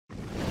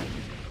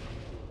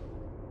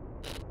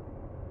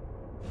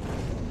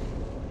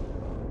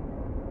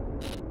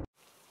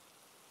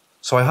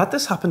So I had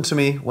this happen to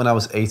me when I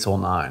was 8 or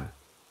 9,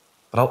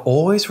 but I'll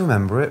always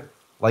remember it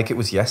like it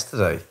was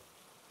yesterday.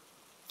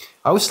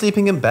 I was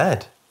sleeping in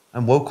bed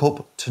and woke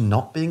up to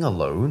not being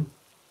alone.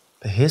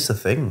 But here's the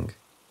thing.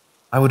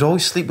 I would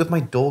always sleep with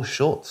my door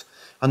shut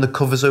and the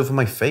covers over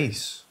my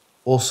face.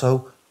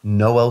 Also,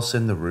 no else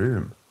in the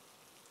room.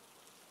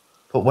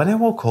 But when I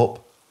woke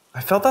up,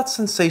 I felt that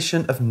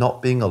sensation of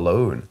not being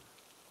alone.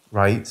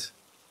 Right?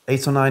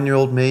 8 or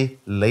 9-year-old me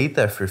laid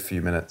there for a few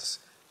minutes,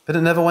 but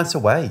it never went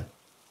away.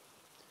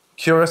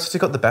 Curiosity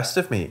got the best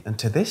of me, and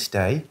to this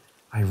day,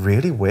 I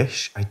really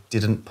wish I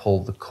didn't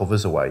pull the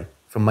covers away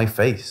from my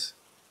face.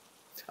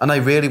 And I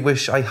really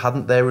wish I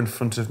hadn't there in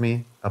front of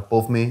me,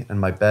 above me, in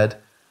my bed,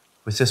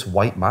 was this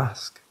white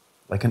mask,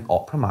 like an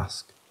opera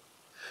mask,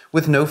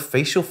 with no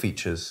facial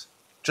features,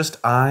 just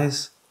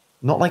eyes,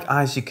 not like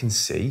eyes you can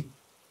see,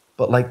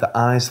 but like the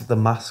eyes of the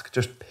mask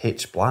just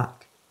pitch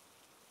black.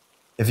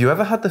 If you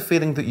ever had the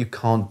feeling that you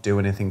can't do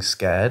anything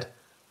scared,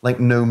 like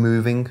no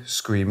moving,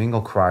 screaming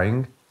or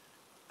crying,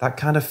 that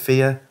kind of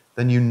fear,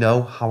 then you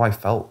know how I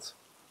felt.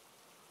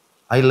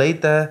 I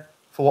laid there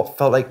for what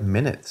felt like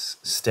minutes,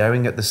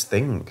 staring at this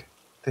thing,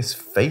 this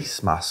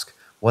face mask,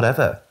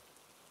 whatever,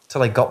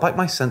 till I got back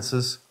my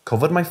senses,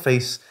 covered my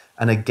face,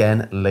 and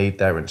again laid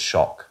there in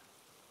shock.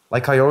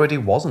 Like I already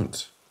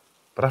wasn't.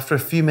 But after a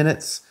few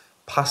minutes,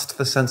 past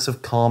the sense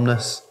of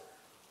calmness,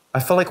 I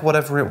felt like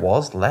whatever it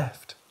was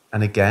left.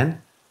 And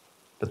again,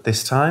 but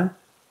this time,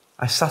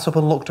 I sat up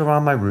and looked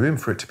around my room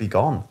for it to be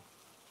gone.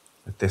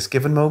 At this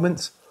given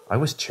moment, I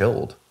was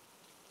chilled.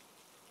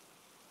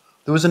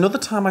 There was another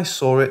time I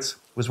saw it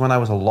was when I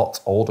was a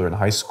lot older in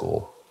high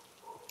school,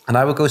 and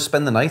I would go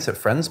spend the night at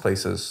friends'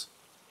 places.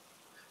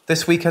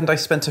 This weekend I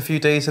spent a few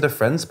days at a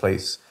friend's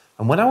place,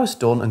 and when I was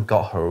done and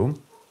got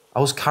home, I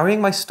was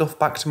carrying my stuff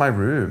back to my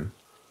room.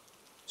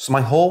 So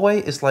my hallway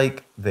is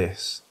like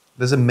this.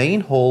 There's a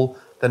main hall,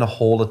 then a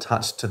hall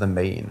attached to the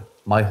main,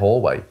 my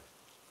hallway.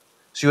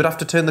 So you would have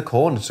to turn the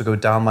corner to go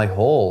down my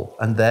hall,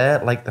 and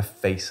there, like the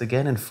face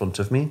again in front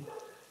of me,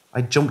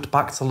 I jumped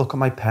back to look at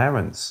my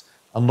parents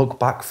and look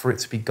back for it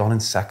to be gone in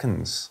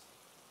seconds.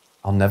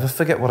 I'll never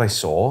forget what I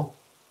saw,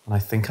 and I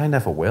think I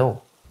never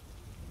will.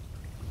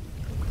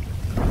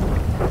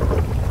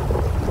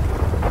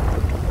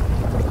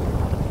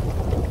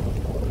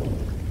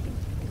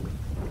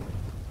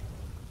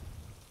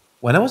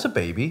 When I was a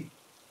baby,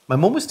 my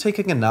mum was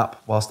taking a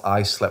nap whilst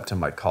I slept in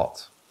my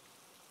cot.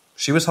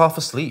 She was half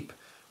asleep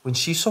when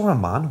she saw a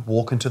man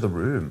walk into the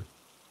room,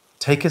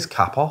 take his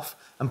cap off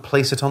and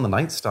place it on the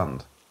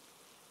nightstand.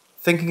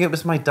 Thinking it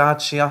was my dad,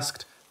 she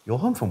asked, "You're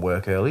home from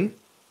work early?"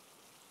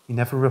 He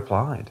never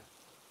replied.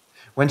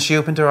 When she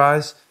opened her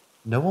eyes,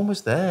 no one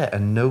was there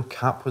and no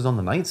cap was on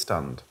the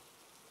nightstand.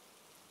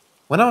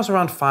 When I was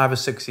around 5 or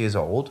 6 years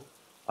old,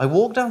 I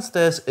walked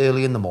downstairs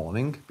early in the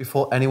morning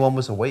before anyone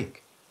was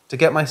awake to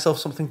get myself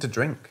something to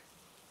drink.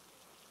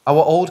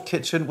 Our old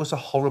kitchen was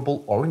a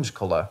horrible orange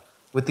colour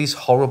with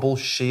these horrible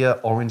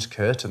sheer orange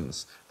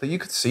curtains that you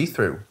could see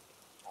through.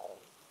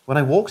 When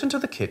I walked into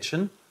the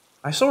kitchen,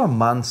 I saw a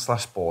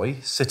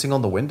man/boy sitting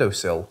on the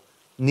windowsill,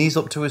 knees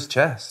up to his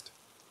chest.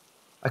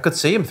 I could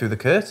see him through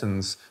the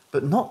curtains,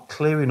 but not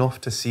clear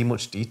enough to see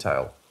much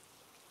detail.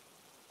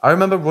 I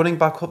remember running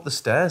back up the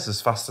stairs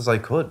as fast as I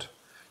could,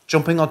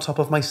 jumping on top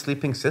of my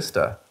sleeping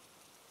sister.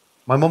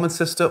 My mum and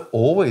sister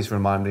always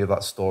remind me of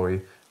that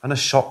story and are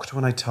shocked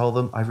when I tell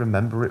them I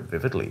remember it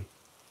vividly.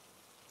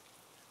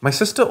 My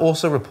sister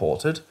also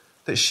reported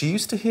that she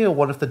used to hear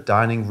one of the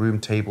dining room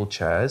table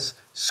chairs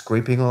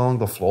scraping along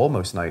the floor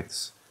most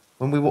nights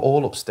when we were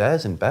all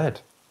upstairs in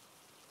bed.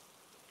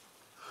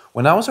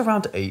 When I was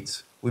around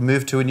 8, we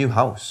moved to a new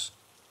house.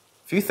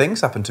 Few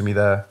things happened to me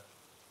there.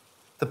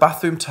 The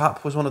bathroom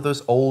tap was one of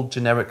those old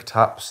generic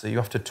taps that you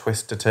have to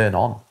twist to turn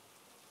on.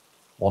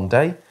 One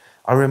day,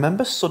 I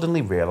remember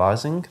suddenly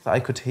realising that I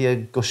could hear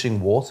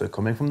gushing water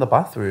coming from the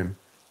bathroom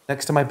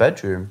next to my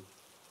bedroom.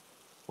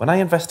 When I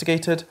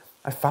investigated,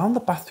 I found the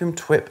bathroom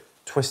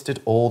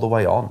twisted all the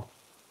way on,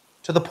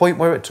 to the point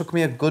where it took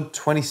me a good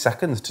 20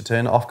 seconds to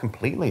turn it off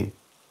completely.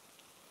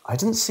 I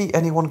didn't see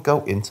anyone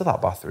go into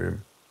that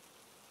bathroom.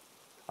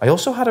 I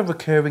also had a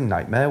recurring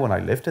nightmare when I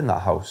lived in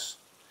that house,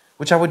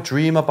 which I would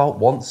dream about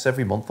once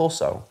every month or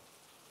so.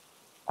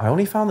 I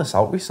only found this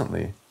out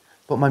recently,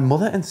 but my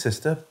mother and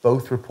sister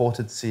both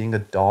reported seeing a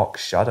dark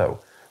shadow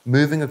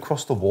moving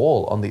across the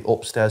wall on the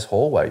upstairs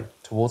hallway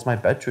towards my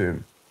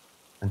bedroom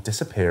and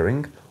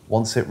disappearing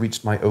once it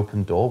reached my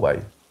open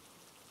doorway.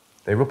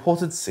 They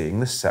reported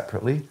seeing this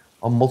separately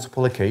on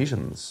multiple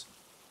occasions.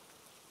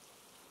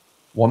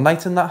 One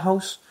night in that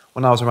house,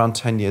 when I was around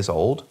 10 years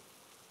old,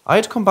 I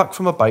had come back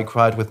from a bike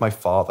ride with my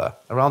father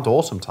around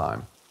autumn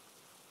time.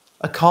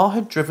 A car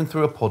had driven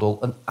through a puddle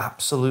and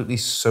absolutely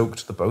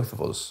soaked the both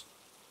of us.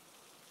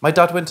 My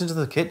dad went into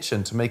the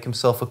kitchen to make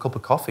himself a cup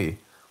of coffee,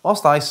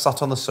 whilst I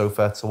sat on the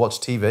sofa to watch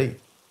TV.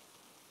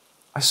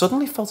 I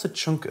suddenly felt a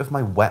chunk of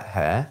my wet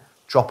hair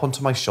drop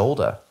onto my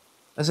shoulder,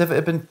 as if it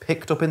had been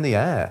picked up in the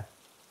air.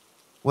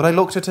 When I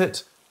looked at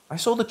it, I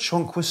saw the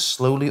chunk was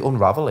slowly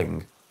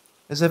unravelling,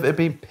 as if it had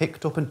been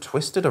picked up and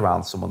twisted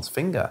around someone's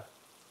finger.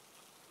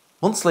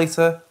 Months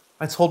later,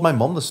 I told my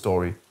mum the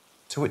story,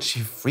 to which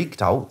she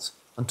freaked out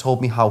and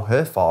told me how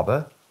her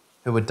father,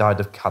 who had died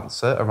of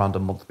cancer around a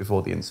month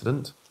before the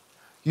incident,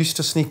 used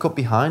to sneak up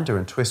behind her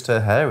and twist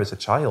her hair as a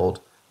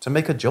child to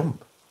make her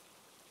jump.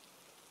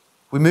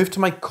 We moved to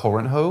my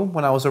current home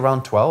when I was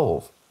around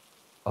 12.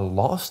 A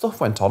lot of stuff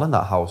went on in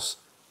that house,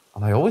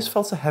 and I always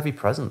felt a heavy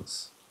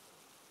presence.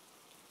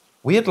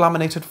 We had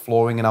laminated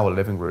flooring in our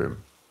living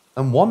room,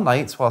 and one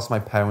night whilst my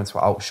parents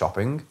were out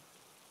shopping,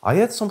 I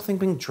heard something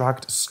being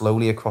dragged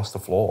slowly across the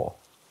floor.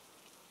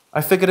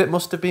 I figured it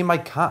must have been my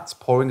cat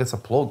pawing at a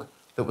plug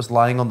that was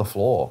lying on the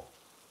floor.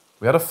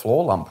 We had a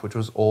floor lamp which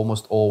was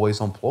almost always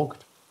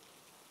unplugged.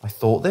 I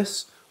thought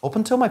this up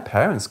until my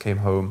parents came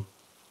home.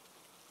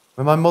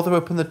 When my mother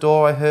opened the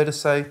door, I heard her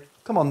say,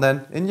 "Come on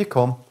then, in you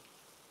come."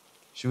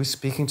 She was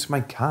speaking to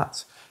my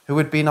cat, who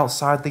had been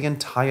outside the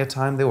entire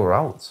time they were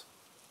out.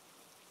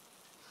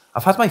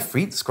 I've had my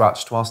feet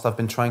scratched whilst I've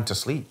been trying to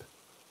sleep.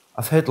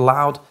 I've heard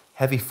loud,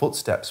 heavy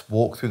footsteps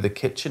walk through the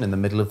kitchen in the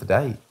middle of the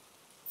day,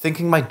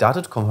 thinking my dad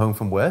had come home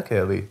from work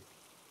early.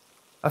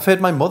 I've heard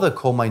my mother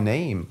call my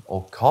name,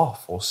 or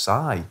cough, or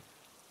sigh,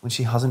 when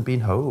she hasn't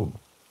been home.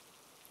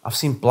 I've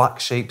seen black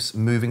shapes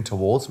moving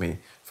towards me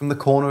from the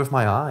corner of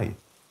my eye.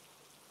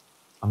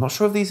 I'm not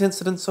sure if these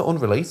incidents are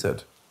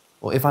unrelated,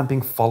 or if I'm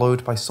being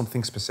followed by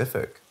something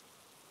specific.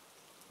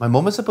 My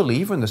mum is a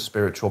believer in the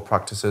spiritual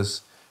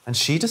practices, and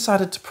she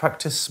decided to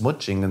practice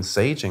smudging and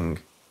saging,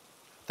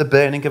 the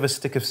burning of a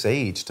stick of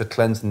sage to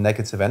cleanse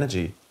negative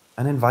energy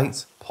and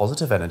invite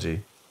positive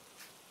energy.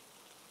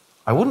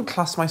 I wouldn't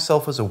class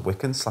myself as a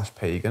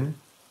Wiccan/pagan,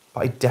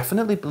 but I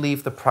definitely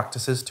believe the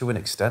practices to an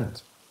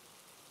extent.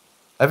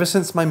 Ever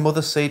since my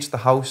mother saged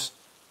the house,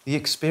 the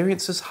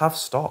experiences have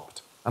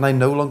stopped, and I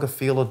no longer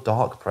feel a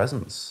dark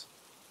presence.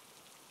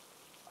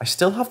 I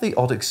still have the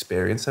odd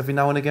experience every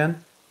now and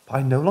again, but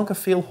I no longer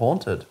feel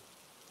haunted.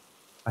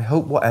 I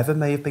hope whatever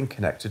may have been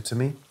connected to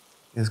me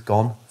is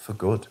gone for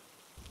good.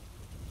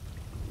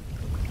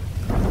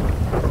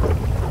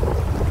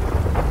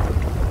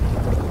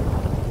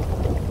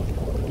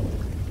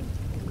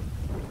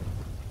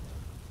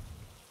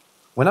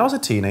 When I was a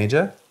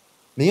teenager,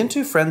 me and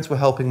two friends were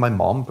helping my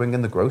mom bring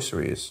in the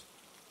groceries.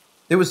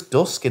 It was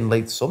dusk in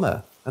late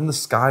summer, and the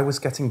sky was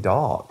getting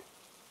dark.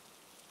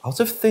 Out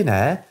of thin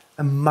air,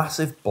 a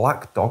massive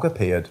black dog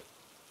appeared.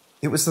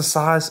 It was the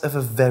size of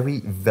a very,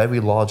 very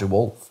large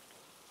wolf.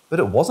 But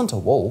it wasn't a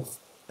wolf,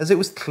 as it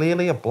was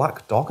clearly a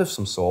black dog of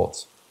some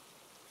sort.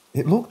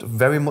 It looked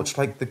very much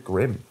like the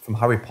Grim from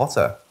Harry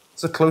Potter.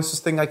 It's the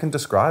closest thing I can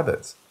describe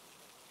it.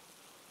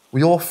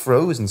 We all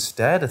froze and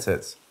stared at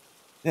it.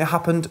 It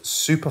happened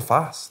super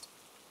fast.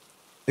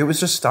 It was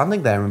just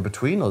standing there in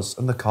between us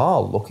and the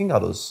car, looking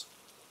at us.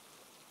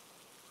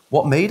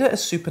 What made it a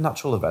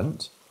supernatural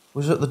event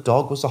was that the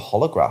dog was a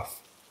holograph,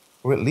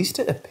 or at least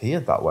it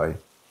appeared that way.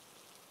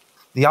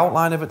 The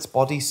outline of its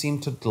body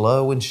seemed to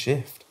glow and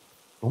shift,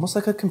 almost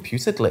like a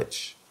computer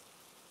glitch.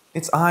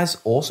 Its eyes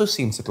also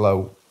seemed to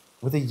glow,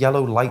 with a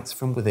yellow light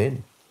from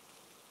within.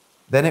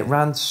 Then it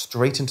ran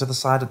straight into the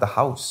side of the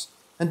house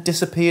and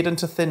disappeared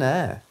into thin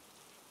air.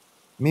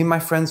 Me and my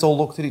friends all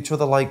looked at each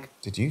other like,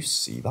 "Did you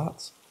see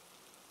that?"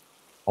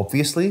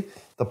 Obviously,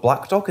 the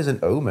black dog is an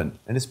omen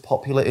and is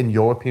popular in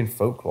European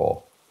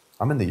folklore.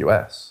 I'm in the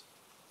US.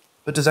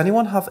 But does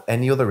anyone have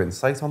any other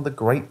insight on the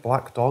great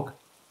black dog?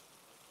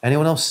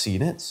 Anyone else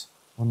seen it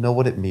or know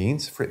what it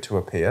means for it to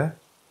appear?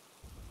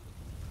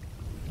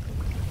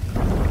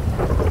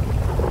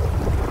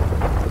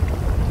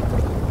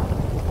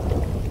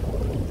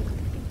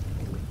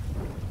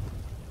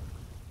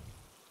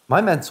 My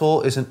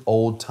mentor is an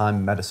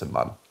old-time medicine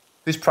man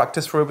who's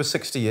practiced for over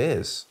 60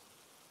 years.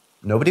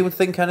 Nobody would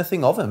think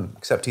anything of him,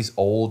 except he's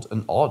old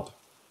and odd.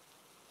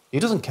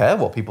 He doesn't care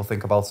what people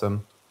think about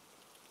him.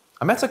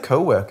 I met a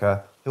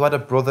co-worker who had a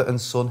brother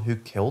and son who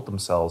killed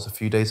themselves a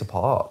few days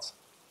apart.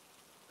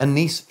 A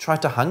niece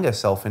tried to hang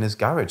herself in his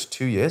garage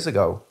 2 years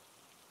ago.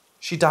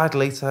 She died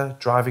later,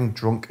 driving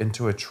drunk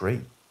into a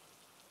tree.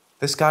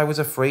 This guy was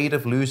afraid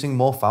of losing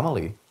more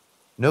family.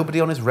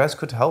 Nobody on his res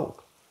could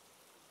help.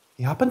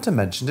 He happened to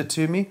mention it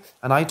to me,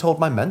 and I told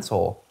my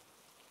mentor.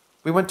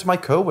 We went to my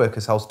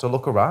co-worker's house to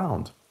look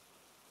around.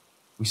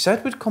 We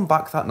said we'd come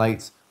back that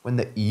night when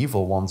the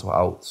evil ones were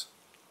out.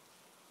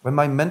 When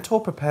my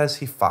mentor prepares,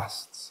 he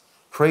fasts,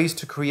 prays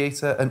to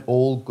Creator and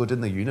all good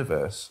in the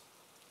universe.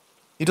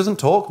 He doesn't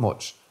talk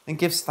much and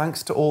gives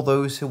thanks to all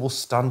those who will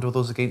stand with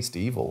us against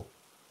evil.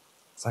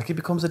 It's like he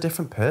becomes a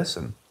different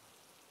person.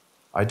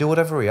 I do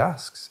whatever he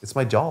asks. It's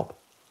my job.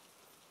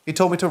 He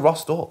told me to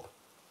rust up,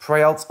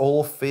 pray out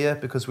all fear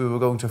because we were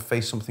going to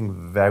face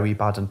something very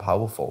bad and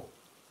powerful.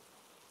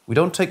 We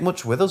don't take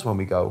much with us when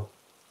we go.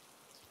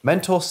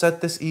 Mentor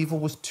said this evil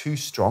was too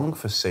strong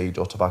for sage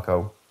or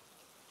tobacco.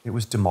 It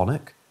was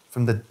demonic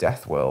from the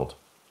death world.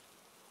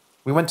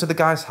 We went to the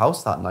guy's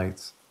house that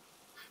night.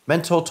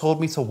 Mentor told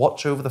me to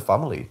watch over the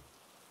family.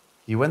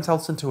 He went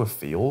out into a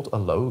field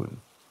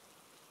alone.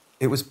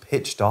 It was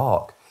pitch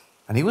dark,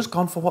 and he was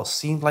gone for what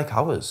seemed like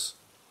hours.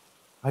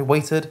 I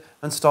waited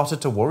and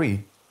started to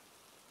worry.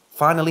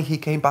 Finally, he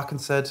came back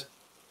and said,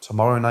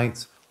 Tomorrow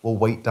night, we'll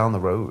wait down the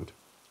road.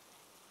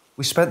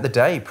 We spent the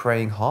day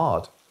praying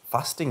hard,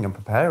 fasting and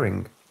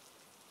preparing.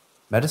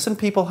 Medicine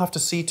people have to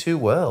see two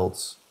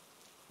worlds.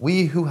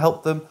 We who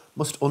help them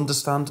must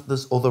understand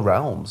there's other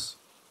realms.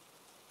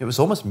 It was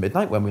almost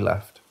midnight when we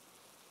left.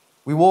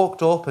 We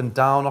walked up and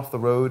down off the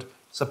road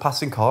so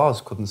passing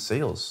cars couldn't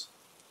see us.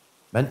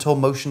 Mentor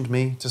motioned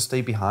me to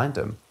stay behind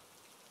him.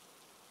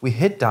 We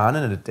hid down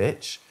in a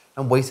ditch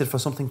and waited for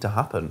something to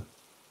happen.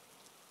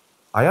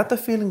 I had the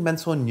feeling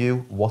Mentor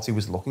knew what he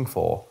was looking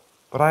for,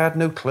 but I had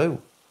no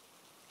clue.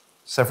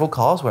 Several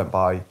cars went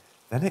by,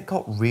 then it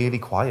got really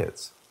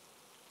quiet.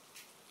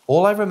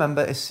 All I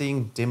remember is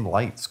seeing dim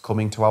lights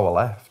coming to our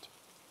left.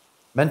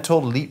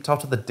 Mentor leaped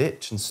out of the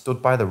ditch and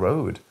stood by the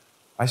road.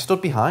 I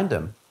stood behind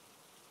him.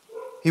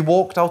 He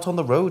walked out on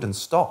the road and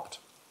stopped.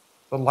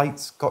 The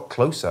lights got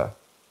closer.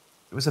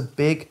 It was a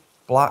big,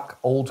 black,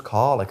 old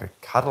car like a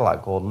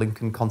Cadillac or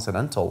Lincoln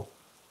Continental.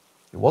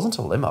 It wasn't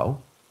a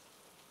limo.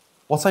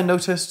 What I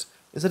noticed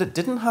is that it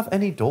didn't have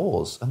any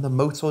doors and the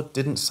motor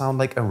didn't sound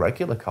like a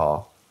regular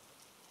car.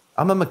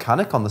 I'm a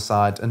mechanic on the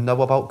side and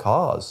know about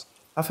cars.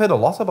 I've heard a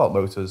lot about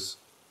motors.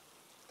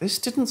 This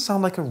didn't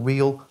sound like a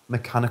real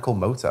mechanical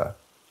motor.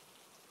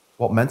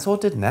 What Mentor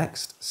did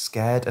next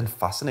scared and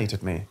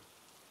fascinated me.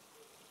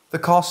 The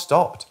car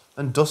stopped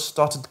and dust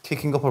started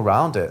kicking up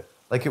around it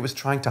like it was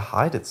trying to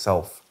hide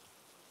itself.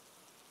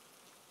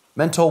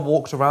 Mentor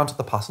walked around to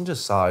the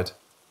passenger's side.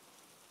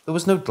 There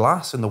was no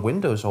glass in the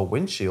windows or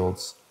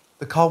windshields.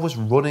 The car was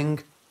running,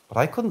 but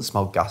I couldn't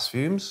smell gas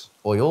fumes,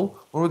 oil,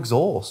 or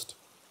exhaust.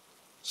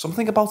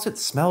 Something about it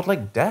smelled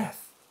like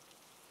death.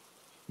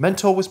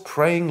 Mentor was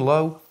praying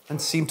low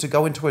and seemed to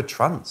go into a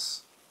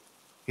trance.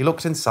 He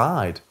looked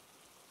inside.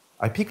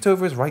 I peeked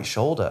over his right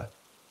shoulder.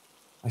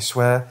 I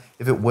swear,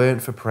 if it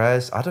weren't for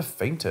prayers, I'd have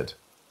fainted.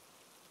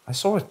 I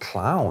saw a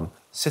clown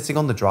sitting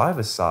on the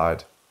driver's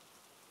side.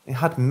 It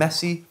had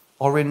messy,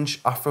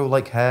 orange,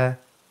 afro-like hair,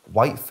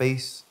 white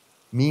face,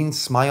 mean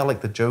smile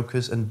like the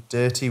Joker's, and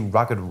dirty,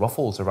 ragged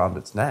ruffles around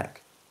its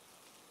neck.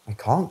 I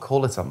can't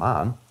call it a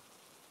man.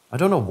 I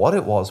don't know what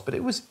it was, but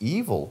it was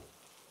evil.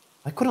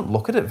 I couldn't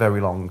look at it very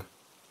long.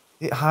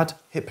 It had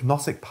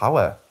hypnotic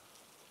power.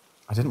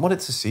 I didn't want it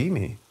to see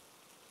me.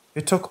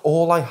 It took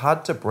all I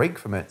had to break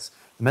from it.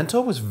 The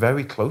mentor was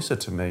very closer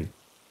to me.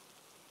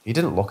 He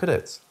didn't look at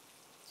it.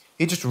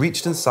 He just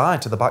reached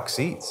inside to the back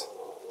seat.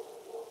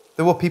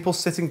 There were people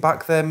sitting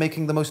back there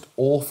making the most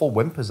awful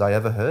whimpers I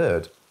ever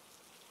heard.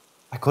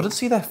 I couldn't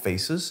see their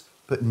faces,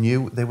 but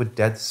knew they were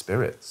dead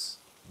spirits.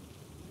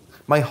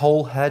 My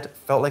whole head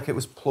felt like it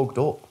was plugged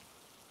up.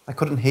 I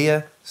couldn't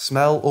hear,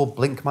 smell, or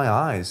blink my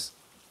eyes.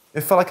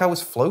 It felt like I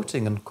was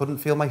floating and couldn't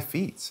feel my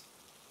feet.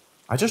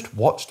 I just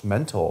watched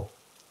Mentor.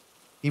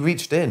 He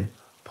reached in,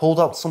 pulled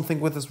out something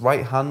with his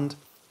right hand,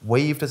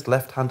 waved his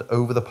left hand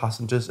over the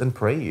passengers and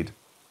prayed.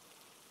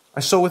 I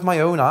saw with my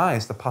own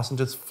eyes the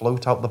passengers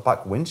float out the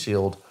back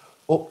windshield,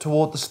 up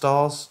toward the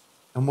stars,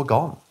 and were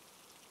gone.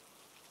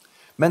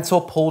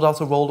 Mentor pulled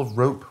out a roll of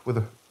rope with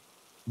a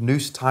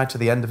noose tied to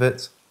the end of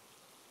it.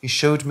 He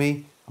showed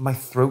me, and my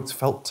throat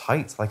felt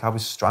tight like I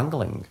was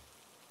strangling.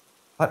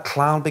 That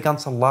clown began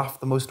to laugh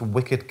the most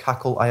wicked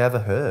cackle I ever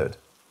heard.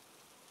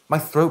 My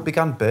throat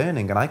began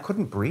burning and I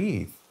couldn't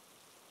breathe.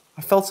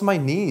 I fell to my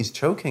knees,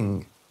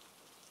 choking.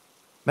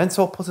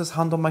 Mentor put his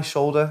hand on my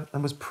shoulder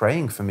and was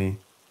praying for me.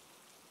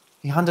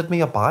 He handed me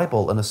a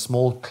Bible and a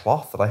small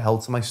cloth that I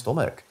held to my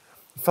stomach.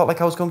 It felt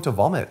like I was going to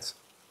vomit.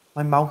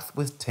 My mouth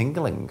was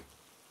tingling.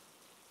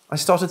 I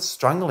started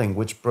strangling,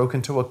 which broke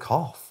into a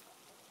cough.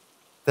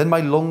 Then my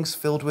lungs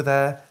filled with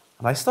air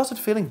and I started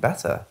feeling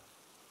better.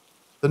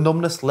 The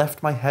numbness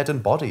left my head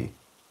and body.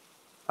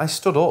 I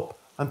stood up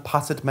and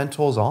patted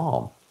Mentor's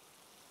arm.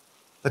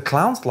 The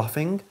clown's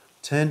laughing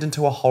turned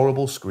into a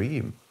horrible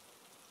scream.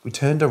 We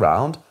turned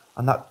around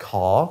and that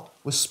car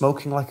was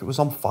smoking like it was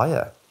on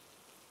fire.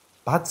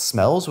 Bad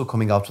smells were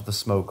coming out of the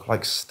smoke,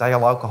 like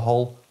stale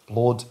alcohol,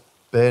 blood,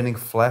 burning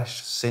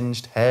flesh,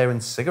 singed hair,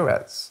 and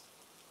cigarettes.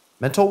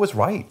 Mentor was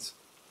right.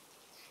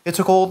 It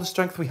took all the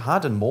strength we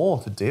had and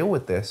more to deal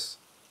with this.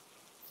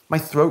 My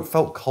throat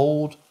felt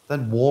cold,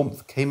 then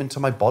warmth came into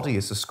my body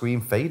as the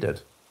scream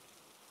faded.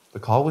 The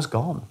car was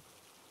gone.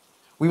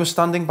 We were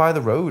standing by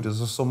the road as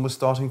the sun was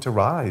starting to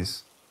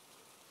rise.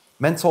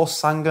 Mentor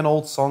sang an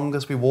old song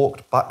as we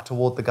walked back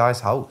toward the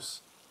guy's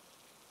house.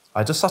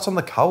 I just sat on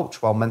the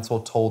couch while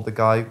Mentor told the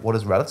guy what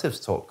his relatives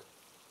took.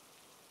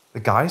 The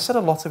guy said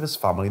a lot of his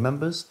family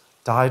members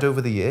died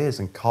over the years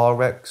in car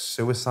wrecks,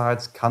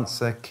 suicides,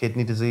 cancer,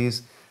 kidney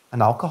disease,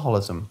 and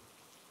alcoholism.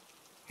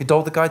 He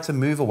told the guy to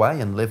move away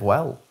and live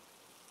well.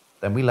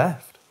 Then we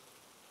left.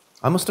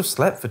 I must have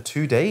slept for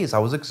 2 days. I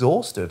was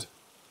exhausted.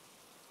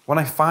 When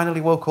I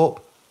finally woke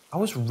up, I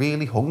was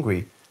really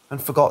hungry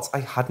and forgot I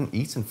hadn't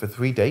eaten for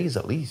 3 days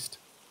at least.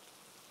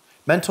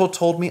 Mentor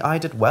told me I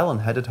did well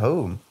and headed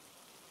home.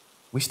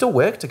 We still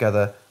work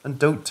together and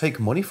don't take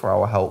money for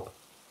our help.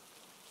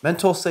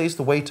 Mentor says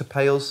the way to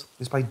pay us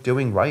is by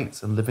doing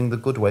right and living the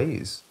good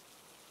ways.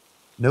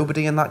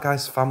 Nobody in that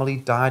guy's family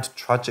died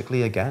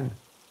tragically again.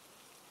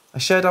 I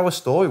shared our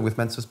story with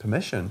Mentor's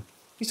permission.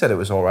 He said it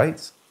was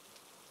alright.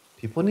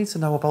 People need to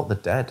know about the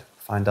dead,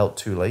 find out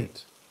too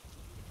late.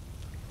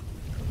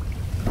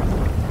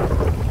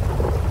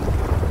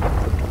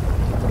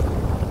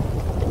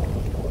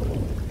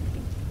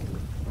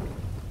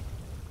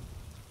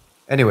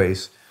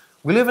 Anyways,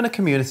 we live in a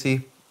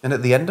community, and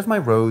at the end of my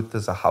road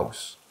there's a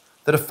house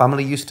that a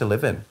family used to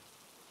live in.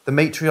 The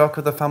matriarch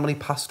of the family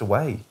passed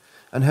away,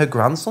 and her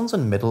grandsons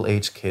and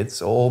middle-aged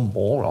kids are all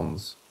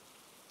morons.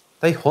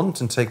 They hunt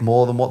and take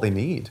more than what they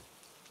need.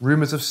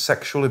 Rumours of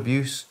sexual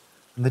abuse,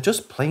 and they're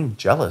just plain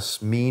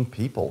jealous, mean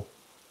people.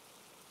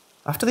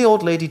 After the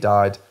old lady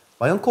died,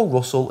 my Uncle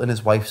Russell and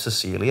his wife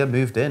Cecilia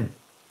moved in.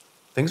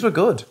 Things were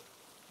good,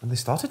 and they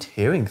started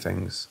hearing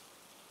things.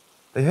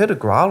 They heard a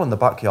growl in the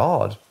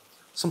backyard,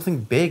 something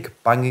big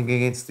banging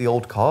against the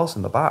old cars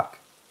in the back.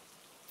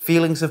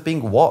 Feelings of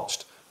being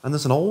watched, and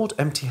there's an old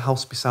empty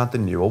house beside the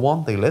newer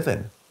one they live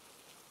in.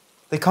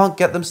 They can't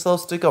get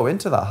themselves to go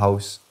into that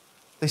house.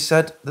 They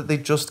said that they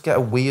just get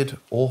a weird,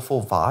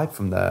 awful vibe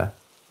from there.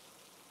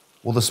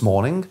 Well, this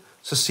morning,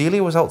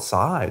 Cecilia was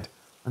outside,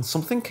 and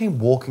something came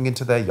walking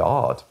into their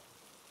yard.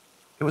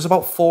 It was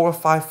about 4 or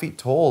 5 feet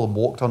tall and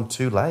walked on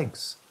 2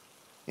 legs.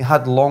 It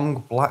had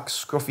long, black,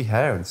 scruffy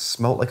hair and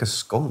smelt like a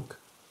skunk.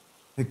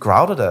 It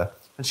growled at her,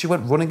 and she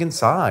went running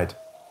inside.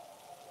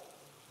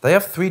 They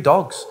have 3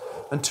 dogs,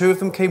 and 2 of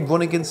them came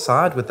running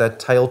inside with their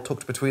tail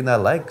tucked between their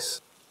legs.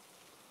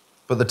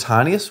 But the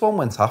tiniest one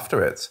went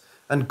after it,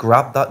 and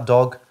grabbed that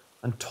dog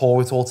and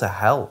tore it all to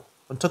hell,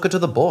 and took it to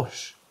the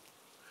bush.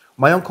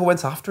 My uncle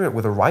went after it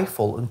with a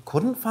rifle and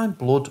couldn't find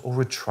blood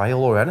or a trail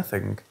or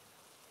anything.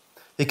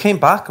 He came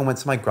back and went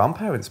to my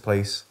grandparents'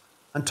 place,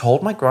 and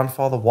told my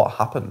grandfather what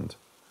happened,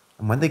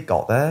 and when they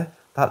got there,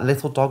 that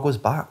little dog was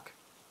back.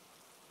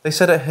 They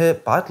said it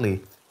hurt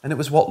badly, and it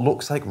was what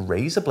looks like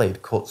razor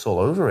blade cuts all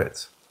over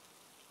it.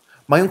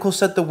 My uncle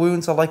said the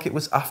wounds are like it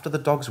was after the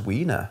dog's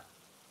wiener.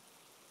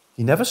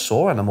 He never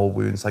saw animal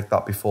wounds like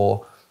that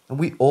before, and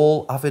we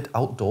all avid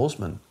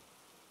outdoorsmen.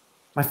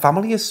 My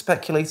family is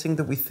speculating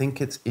that we think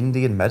it's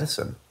Indian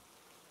medicine.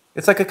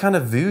 It's like a kind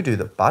of voodoo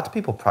that bad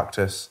people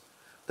practice.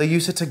 They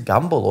use it to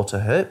gamble or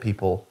to hurt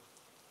people.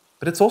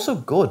 But it's also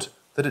good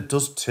that it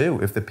does too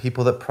if the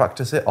people that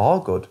practice it are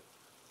good.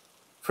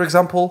 For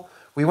example,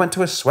 we went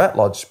to a sweat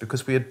lodge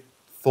because we had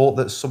thought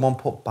that someone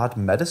put bad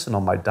medicine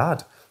on my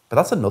dad, but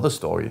that's another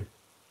story.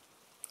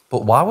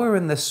 But while we were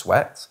in this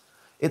sweat,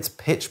 it's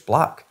pitch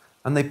black,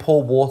 and they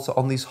pour water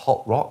on these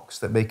hot rocks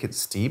that make it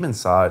steam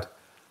inside,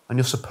 and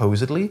you're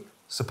supposedly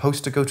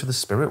supposed to go to the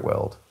spirit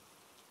world.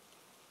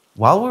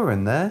 While we were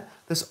in there,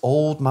 this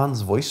old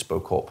man's voice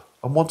spoke up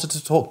and wanted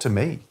to talk to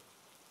me,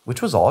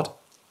 which was odd.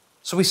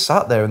 So we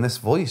sat there and this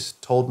voice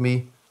told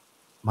me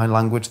my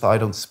language that I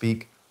don't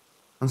speak,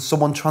 and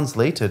someone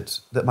translated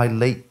that my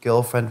late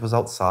girlfriend was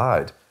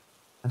outside,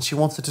 and she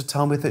wanted to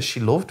tell me that she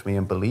loved me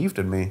and believed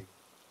in me.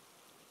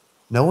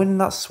 No one in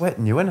that sweat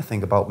knew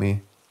anything about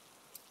me.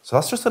 So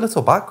that's just a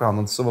little background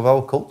on some of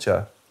our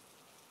culture.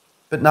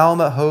 But now I'm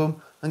at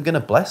home, I'm going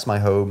to bless my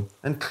home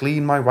and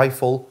clean my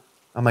rifle,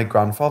 and my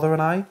grandfather and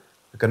I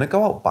are going to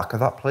go out back of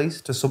that place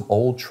to some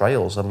old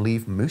trails and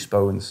leave moose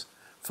bones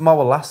from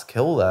our last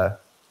kill there,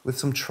 with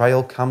some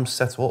trail cams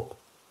set up.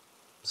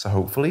 So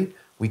hopefully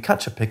we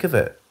catch a pic of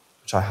it,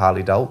 which I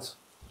highly doubt.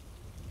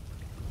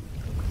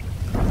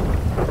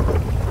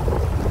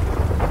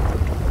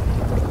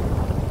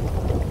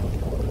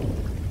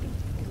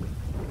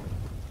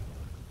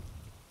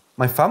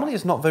 My family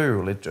is not very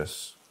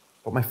religious,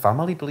 but my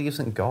family believes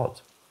in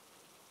God.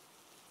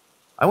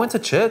 I went to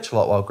church a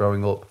lot while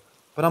growing up,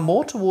 but I'm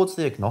more towards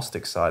the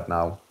agnostic side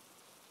now.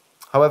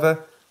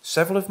 However,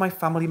 several of my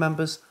family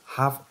members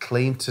have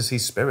claimed to see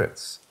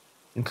spirits,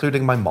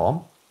 including my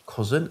mom,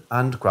 cousin,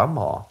 and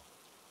grandma.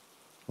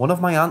 One of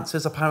my aunts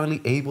is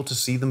apparently able to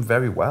see them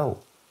very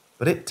well,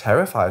 but it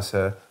terrifies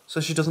her, so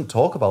she doesn't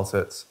talk about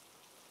it.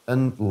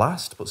 And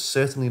last, but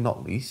certainly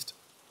not least,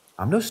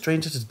 I'm no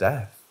stranger to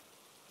death.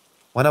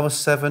 When I was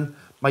 7,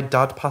 my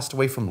dad passed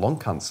away from lung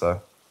cancer,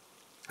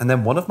 and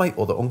then one of my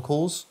other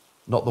uncles,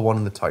 not the one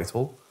in the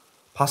title,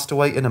 passed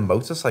away in a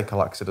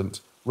motorcycle accident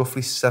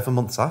roughly 7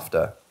 months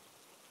after.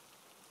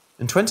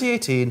 In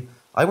 2018,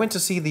 I went to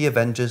see the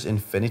Avengers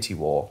Infinity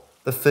War,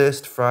 the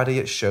first Friday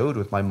it showed,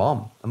 with my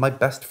mom and my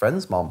best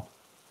friend's mom,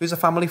 who's a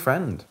family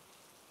friend.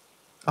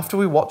 After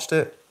we watched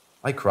it,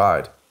 I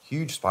cried,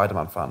 huge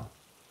Spider-Man fan.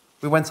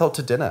 We went out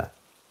to dinner,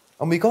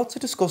 and we got to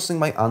discussing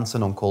my aunt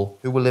and uncle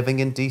who were living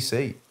in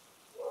DC.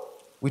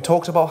 We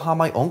talked about how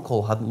my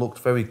uncle hadn't looked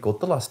very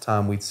good the last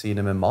time we'd seen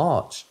him in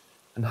March,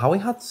 and how he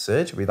had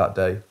surgery that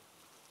day.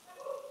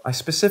 I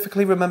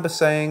specifically remember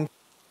saying,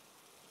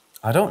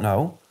 I don't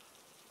know.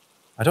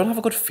 I don't have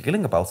a good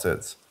feeling about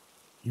it.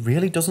 He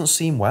really doesn't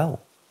seem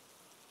well.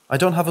 I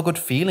don't have a good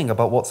feeling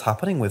about what's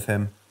happening with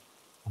him.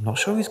 I'm not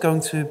sure he's going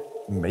to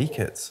make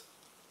it.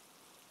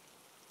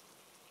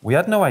 We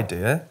had no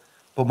idea,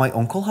 but my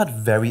uncle had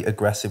very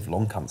aggressive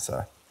lung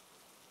cancer.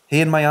 He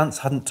and my aunts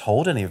hadn't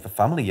told any of the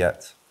family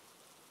yet.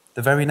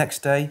 The very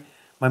next day,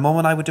 my mom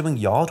and I were doing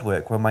yard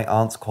work when my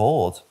aunt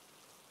called.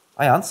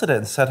 I answered it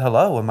and said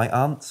hello, and my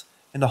aunt,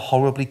 in a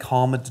horribly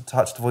calm and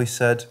detached voice,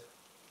 said,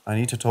 "I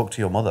need to talk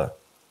to your mother."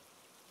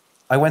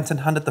 I went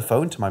and handed the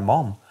phone to my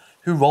mom,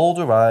 who rolled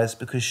her eyes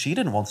because she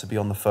didn't want to be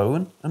on the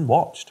phone, and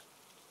watched.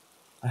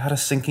 I had a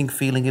sinking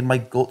feeling in my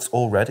guts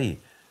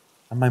already,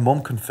 and my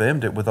mum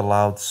confirmed it with a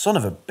loud "son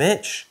of a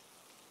bitch."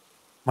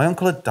 My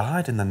uncle had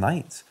died in the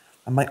night,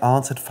 and my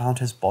aunt had found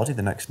his body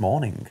the next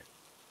morning.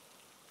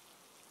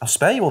 I'll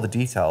spare you all the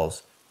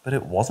details, but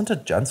it wasn't a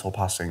gentle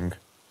passing,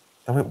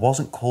 though it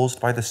wasn't caused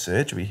by the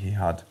surgery he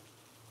had.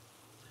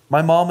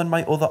 My mom and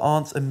my other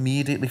aunts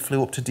immediately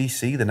flew up to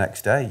DC the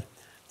next day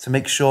to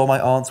make sure my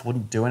aunt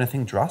wouldn't do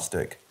anything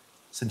drastic,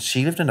 since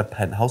she lived in a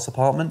penthouse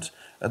apartment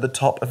at the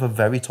top of a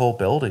very tall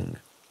building.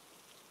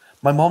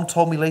 My mom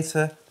told me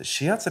later that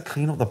she had to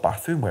clean up the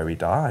bathroom where he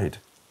died,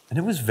 and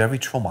it was very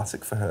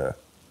traumatic for her.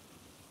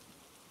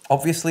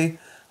 Obviously,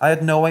 I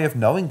had no way of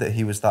knowing that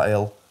he was that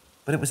ill,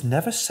 but it was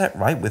never set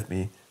right with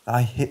me that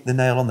I hit the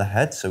nail on the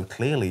head so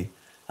clearly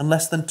and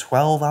less than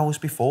 12 hours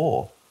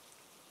before.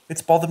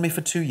 It's bothered me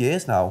for 2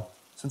 years now,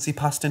 since he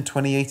passed in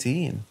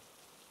 2018.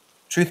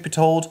 Truth be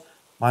told,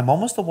 my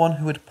mom was the one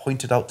who had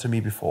pointed out to me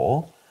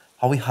before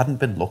how he hadn't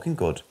been looking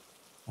good,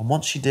 and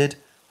once she did,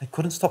 I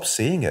couldn't stop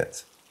seeing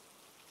it.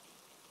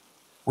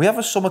 We have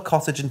a summer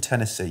cottage in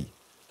Tennessee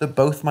that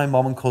both my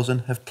mom and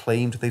cousin have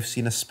claimed they've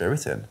seen a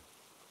spirit in.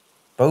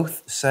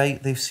 Both say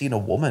they've seen a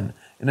woman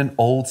in an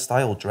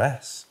old-style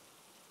dress.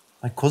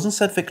 My cousin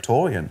said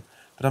Victorian,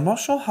 but I'm not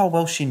sure how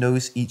well she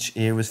knows each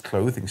era's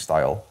clothing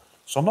style,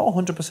 so I'm not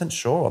 100%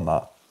 sure on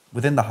that,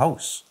 within the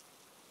house.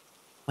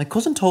 My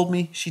cousin told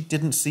me she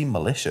didn't seem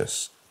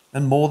malicious,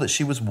 and more that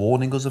she was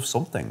warning us of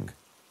something.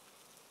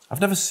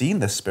 I've never seen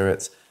this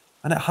spirit,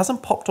 and it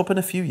hasn't popped up in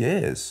a few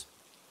years.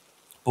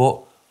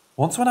 But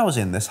once when I was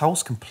in this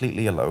house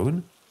completely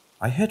alone,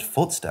 I heard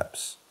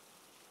footsteps.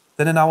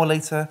 Then an hour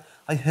later,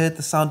 I heard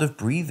the sound of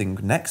breathing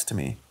next to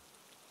me.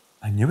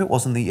 I knew it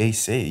wasn't the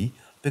AC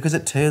because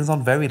it turns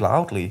on very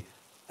loudly,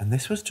 and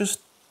this was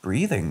just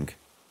breathing.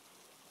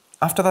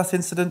 After that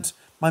incident,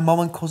 my mom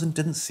and cousin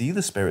didn't see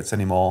the spirits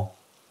anymore.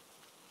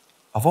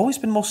 I've always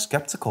been more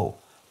skeptical,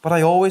 but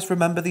I always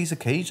remember these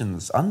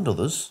occasions and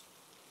others.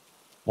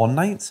 One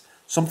night,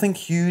 something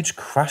huge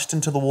crashed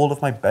into the wall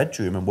of my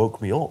bedroom and woke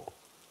me up.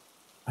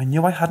 I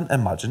knew I hadn't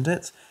imagined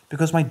it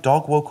because my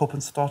dog woke up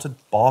and started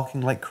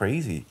barking like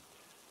crazy,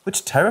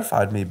 which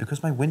terrified me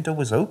because my window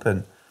was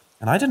open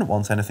and I didn't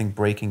want anything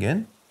breaking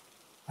in.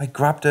 I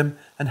grabbed him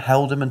and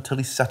held him until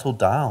he settled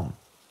down.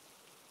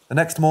 The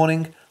next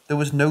morning, there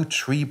was no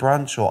tree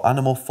branch or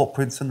animal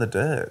footprints in the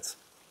dirt.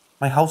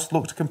 My house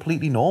looked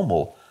completely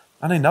normal,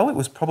 and I know it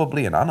was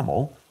probably an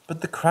animal,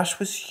 but the crash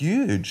was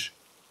huge.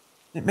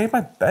 It made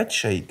my bed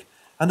shake,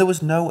 and there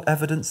was no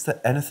evidence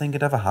that anything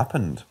had ever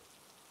happened.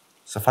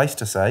 Suffice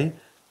to say,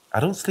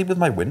 I don't sleep with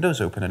my windows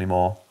open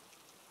anymore.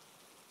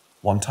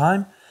 One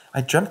time,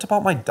 I dreamt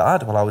about my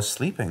dad while I was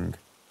sleeping.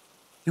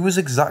 He was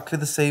exactly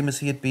the same as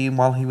he had been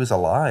while he was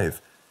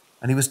alive,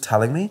 and he was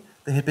telling me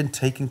that he had been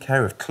taking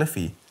care of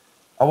Cliffy,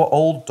 our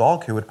old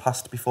dog who had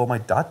passed before my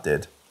dad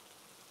did.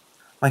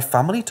 My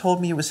family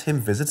told me it was him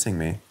visiting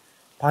me,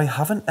 but I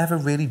haven't ever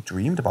really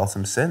dreamed about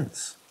him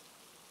since.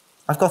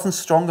 I've gotten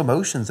strong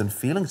emotions and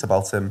feelings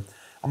about him,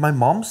 and my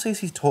mom says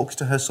he talks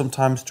to her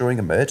sometimes during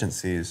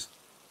emergencies.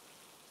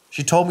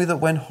 She told me that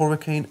when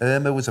Hurricane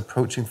Irma was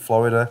approaching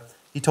Florida,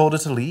 he told her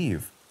to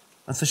leave,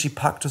 and so she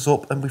packed us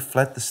up and we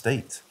fled the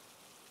state.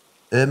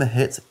 Irma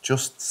hit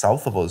just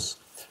south of us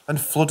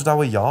and flooded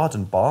our yard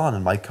and barn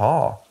and my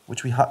car,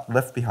 which we had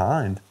left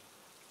behind.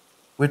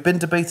 We'd been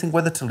debating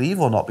whether to leave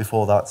or not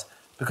before that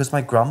because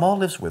my grandma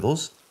lives with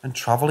us and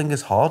travelling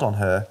is hard on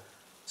her,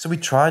 so we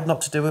tried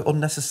not to do it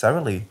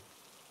unnecessarily.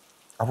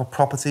 Our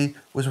property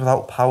was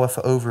without power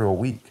for over a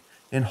week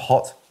in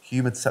hot,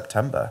 humid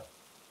September,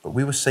 but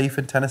we were safe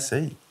in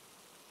Tennessee.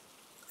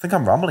 I think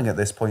I'm rambling at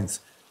this point,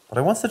 but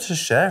I wanted to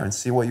share and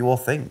see what you all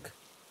think.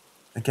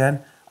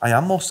 Again, I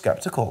am more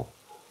skeptical,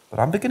 but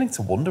I'm beginning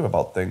to wonder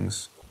about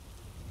things.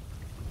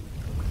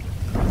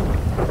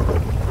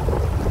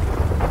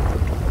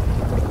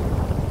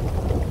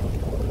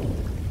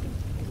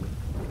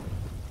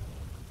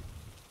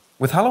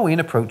 With Halloween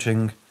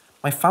approaching,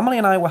 my family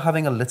and I were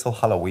having a little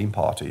Halloween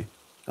party,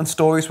 and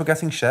stories were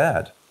getting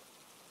shared.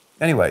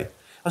 Anyway,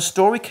 a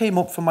story came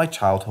up from my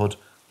childhood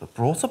that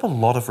brought up a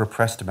lot of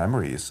repressed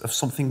memories of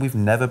something we've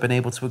never been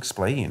able to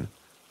explain.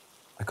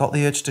 I got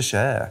the urge to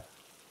share.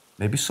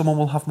 Maybe someone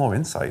will have more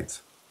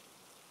insight.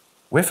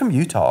 We're from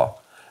Utah,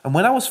 and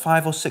when I was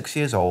 5 or 6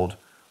 years old,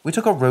 we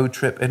took a road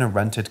trip in a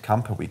rented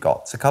camper we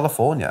got to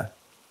California.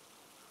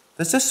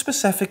 There's this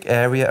specific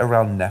area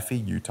around Nephi,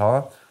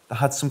 Utah, that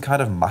had some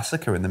kind of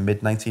massacre in the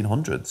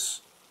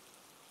mid-1900s.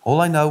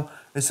 All I know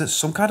is that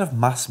some kind of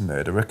mass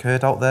murder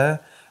occurred out there,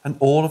 and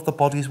all of the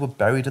bodies were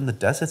buried in the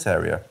desert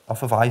area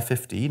off of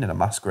I-15 in a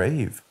mass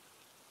grave.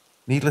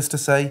 Needless to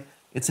say,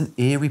 it's an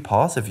eerie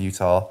part of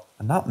Utah,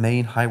 and that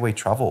main highway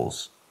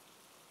travels.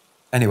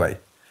 Anyway,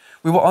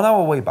 we were on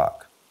our way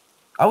back.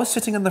 I was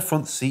sitting in the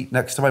front seat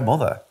next to my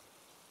mother.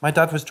 My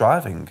dad was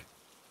driving.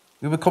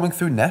 We were coming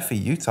through Nephi,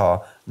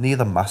 Utah, near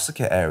the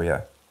massacre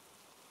area.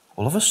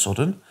 All of a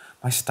sudden,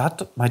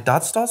 my dad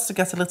starts to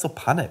get a little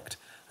panicked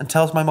and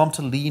tells my mom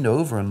to lean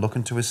over and look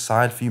into his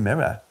side view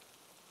mirror.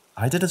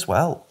 I did as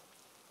well.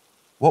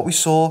 What we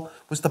saw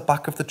was the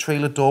back of the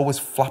trailer door was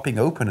flapping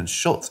open and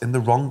shut in the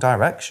wrong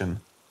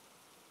direction.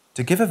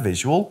 To give a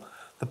visual,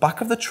 the back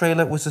of the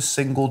trailer was a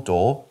single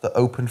door that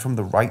opened from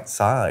the right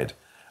side,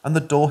 and the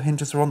door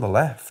hinges were on the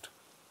left.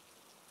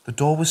 The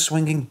door was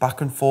swinging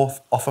back and forth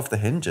off of the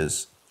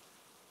hinges.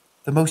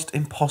 The most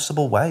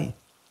impossible way.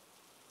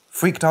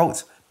 Freaked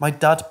out, my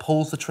dad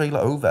pulls the trailer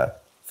over,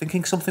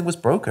 thinking something was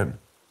broken.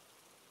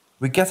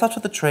 We get out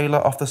of the trailer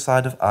off the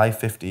side of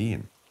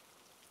I-15.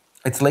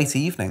 It's late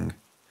evening.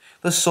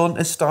 The sun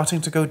is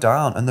starting to go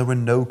down and there were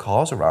no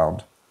cars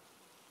around.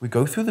 We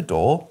go through the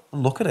door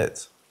and look at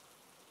it.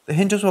 The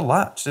hinges were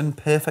latched in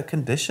perfect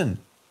condition.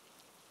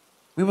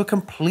 We were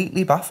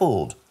completely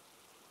baffled.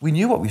 We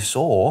knew what we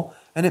saw,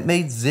 and it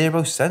made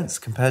zero sense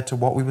compared to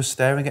what we were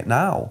staring at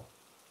now.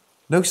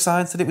 No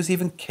signs that it was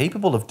even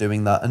capable of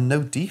doing that, and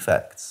no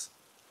defects.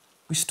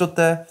 We stood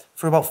there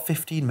for about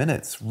 15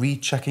 minutes,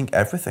 rechecking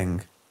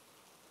everything.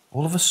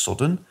 All of a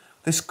sudden,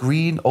 this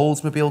green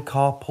Oldsmobile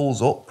car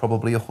pulls up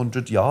probably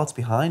 100 yards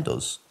behind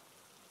us.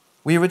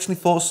 We originally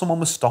thought someone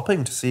was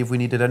stopping to see if we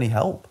needed any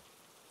help.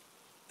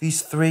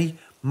 These three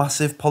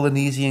massive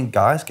Polynesian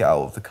guys get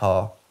out of the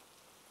car.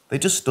 They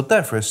just stood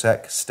there for a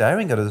sec,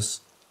 staring at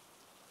us.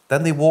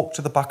 Then they walked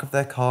to the back of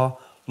their car,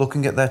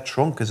 looking at their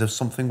trunk as if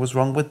something was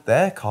wrong with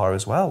their car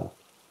as well.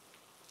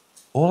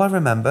 All I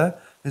remember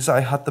is that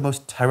I had the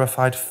most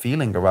terrified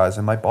feeling arise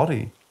in my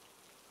body.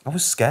 I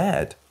was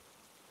scared.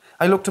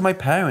 I looked at my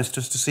parents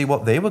just to see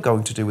what they were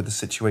going to do with the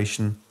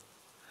situation.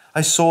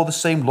 I saw the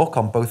same look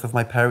on both of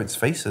my parents'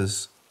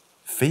 faces.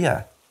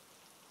 Fear.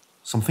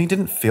 Something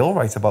didn't feel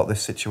right about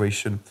this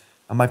situation,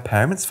 and my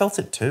parents felt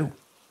it too.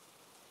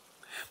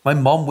 My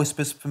mom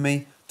whispers for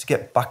me to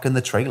get back in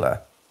the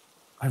trailer.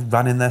 I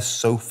ran in there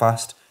so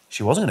fast,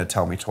 she wasn't going to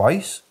tell me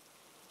twice.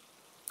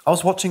 I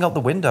was watching out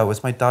the window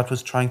as my dad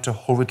was trying to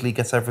hurriedly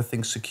get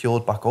everything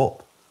secured back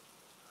up.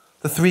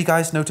 The three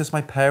guys noticed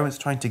my parents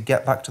trying to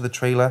get back to the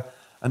trailer,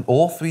 and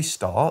all three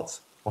start,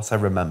 what I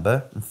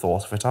remember and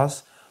thought of it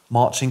as,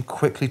 marching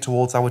quickly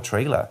towards our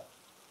trailer.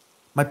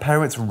 My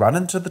parents ran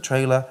into the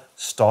trailer,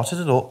 started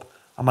it up,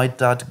 and my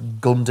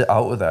dad gunned it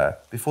out of there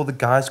before the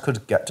guys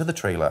could get to the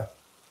trailer.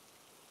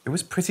 It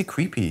was pretty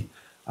creepy,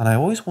 and I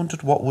always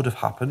wondered what would have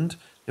happened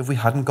if we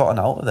hadn't gotten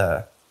out of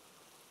there.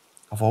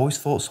 I've always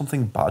thought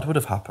something bad would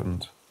have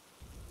happened.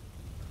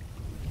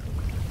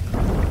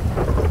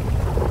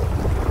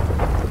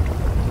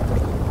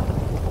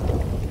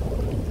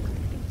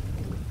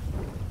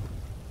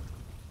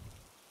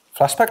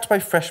 Flashback to my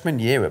freshman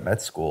year at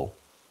med school.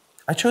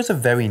 I chose a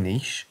very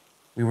niche,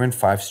 we were in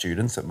 5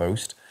 students at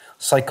most,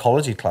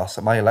 psychology class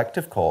at my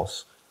elective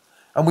course,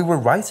 and we were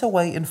right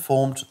away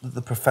informed that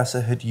the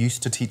professor who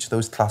used to teach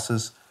those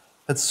classes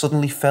had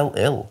suddenly fell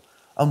ill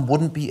and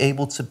wouldn't be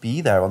able to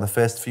be there on the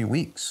first few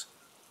weeks,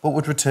 but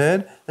would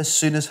return as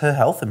soon as her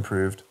health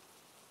improved.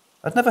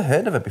 I'd never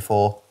heard of it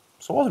before,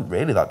 so I wasn't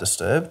really that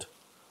disturbed.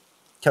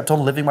 Kept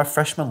on living my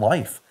freshman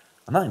life,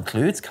 and that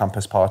includes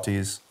campus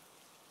parties.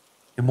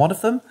 In one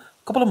of them,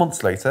 a couple of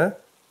months later,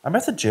 I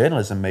met a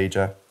journalism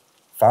major,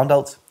 found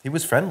out he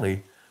was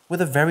friendly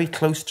with a very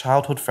close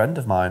childhood friend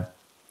of mine,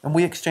 and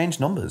we exchanged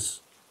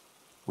numbers.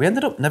 We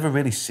ended up never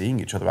really seeing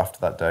each other after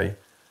that day,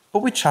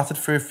 but we chatted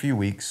for a few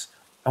weeks,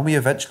 and we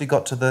eventually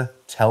got to the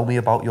 "tell me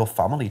about your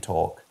family"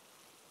 talk.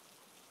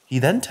 He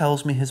then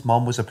tells me his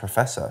mom was a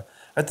professor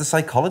at the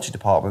psychology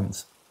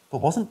department,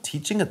 but wasn't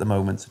teaching at the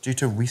moment due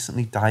to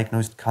recently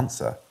diagnosed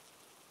cancer.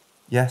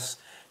 Yes,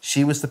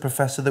 she was the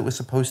professor that was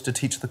supposed to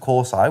teach the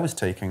course I was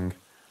taking.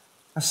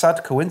 A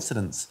sad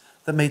coincidence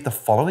that made the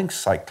following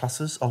psych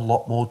classes a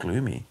lot more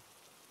gloomy.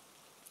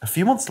 A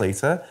few months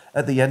later,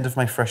 at the end of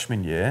my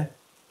freshman year,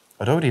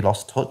 I'd already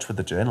lost touch with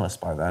the journalist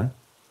by then,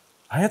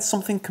 I had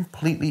something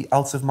completely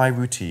out of my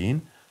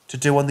routine to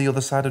do on the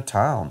other side of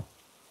town.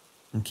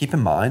 And keep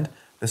in mind,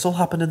 this all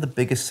happened in the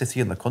biggest city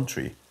in the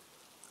country,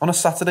 on a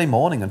Saturday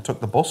morning, and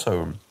took the bus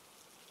home.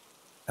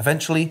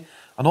 Eventually,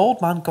 an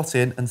old man got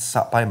in and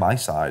sat by my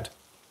side.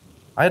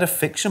 I had a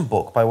fiction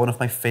book by one of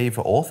my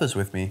favourite authors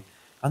with me,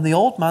 and the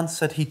old man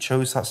said he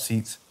chose that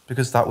seat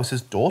because that was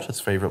his daughter's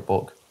favourite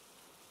book.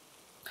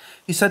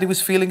 He said he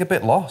was feeling a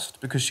bit lost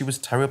because she was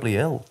terribly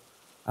ill,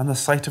 and the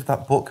sight of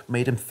that book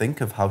made him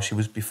think of how she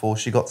was before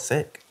she got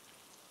sick.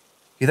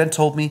 He then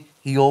told me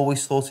he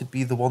always thought he'd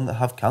be the one that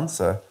had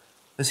cancer,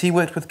 as he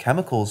worked with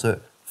chemicals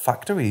at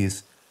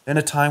factories in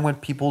a time when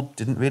people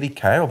didn't really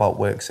care about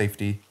work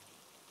safety.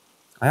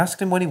 I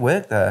asked him when he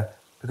worked there,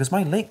 because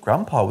my late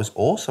grandpa was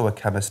also a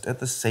chemist at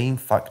the same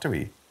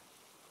factory,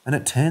 and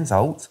it turns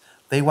out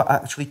they were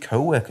actually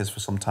co-workers for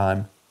some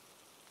time.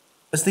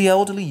 As the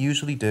elderly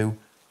usually do,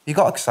 he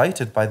got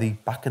excited by the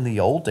back in the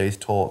old days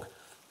talk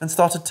and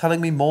started telling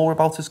me more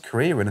about his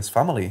career and his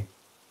family.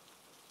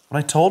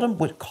 When I told him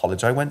which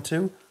college I went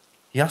to,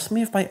 he asked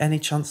me if by any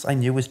chance I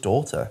knew his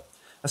daughter,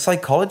 a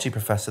psychology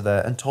professor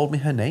there, and told me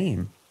her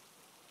name.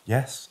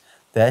 Yes,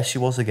 there she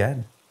was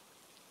again.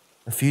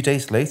 A few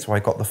days later, I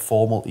got the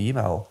formal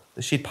email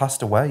that she'd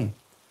passed away,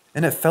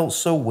 and it felt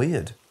so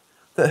weird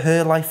that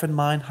her life and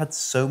mine had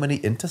so many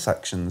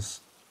intersections.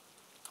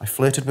 I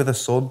flirted with her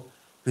son,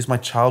 who's my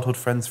childhood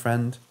friend's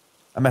friend.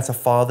 I met her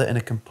father in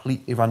a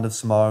completely random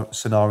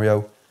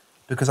scenario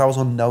because I was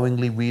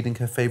unknowingly reading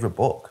her favourite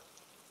book,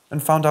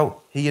 and found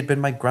out he had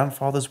been my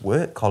grandfather's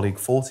work colleague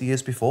 40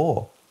 years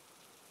before.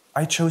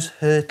 I chose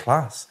her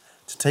class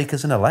to take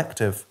as an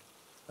elective,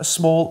 a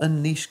small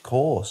and niche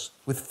course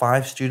with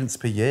 5 students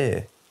per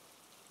year.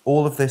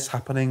 All of this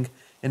happening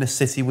in a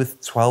city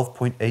with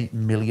 12.8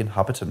 million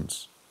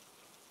inhabitants.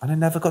 And I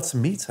never got to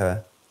meet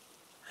her.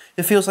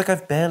 It feels like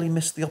I've barely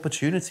missed the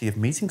opportunity of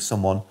meeting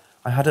someone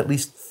I had at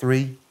least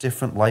 3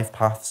 different life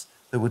paths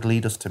that would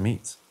lead us to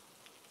meet.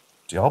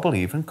 Do y'all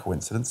believe in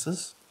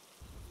coincidences?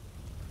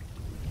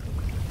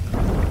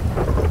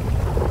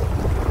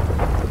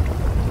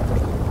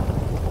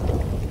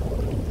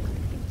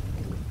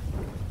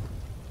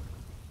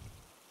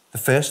 The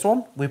first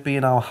one would be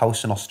in our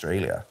house in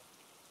Australia.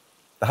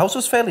 The house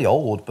was fairly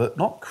old, but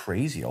not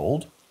crazy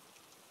old.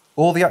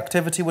 All the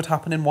activity would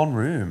happen in one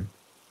room.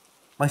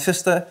 My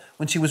sister,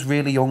 when she was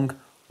really young,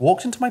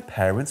 walked into my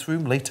parents'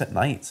 room late at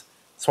night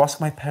to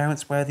ask my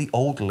parents where the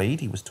old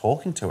lady was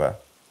talking to her.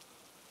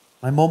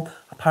 My mum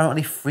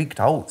apparently freaked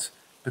out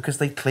because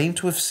they claimed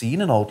to have seen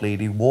an old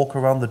lady walk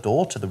around the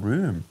door to the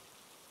room.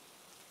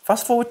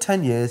 Fast forward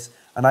 10 years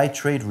and I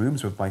trade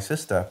rooms with my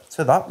sister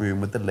to that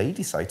room with the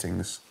lady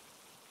sightings.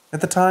 At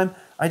the time,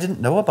 I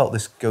didn't know about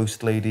this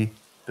ghost lady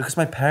because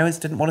my parents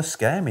didn't want to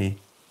scare me.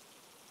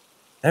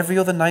 Every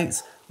other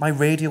night, my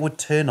radio would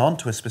turn on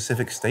to a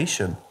specific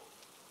station.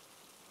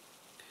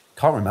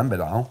 Can't remember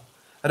now.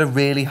 At a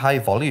really high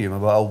volume,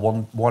 about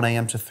 1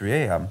 a.m. to 3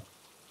 a.m.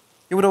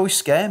 It would always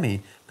scare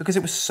me because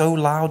it was so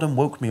loud and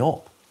woke me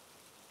up.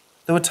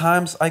 There were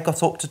times I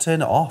got up to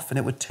turn it off and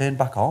it would turn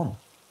back on.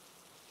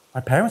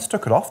 My parents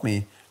took it off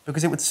me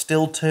because it would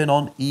still turn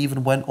on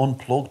even when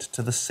unplugged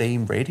to the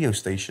same radio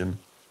station.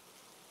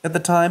 At the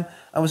time,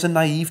 I was a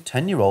naive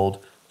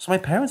 10-year-old, so my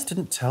parents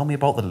didn't tell me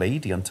about the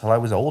lady until I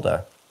was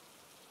older.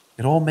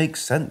 It all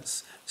makes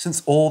sense,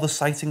 since all the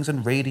sightings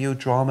and radio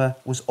drama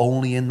was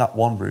only in that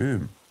one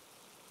room.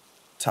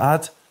 To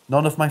add,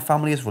 none of my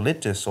family is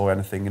religious or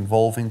anything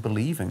involving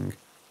believing,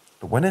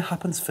 but when it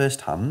happens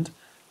firsthand,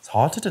 it's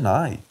hard to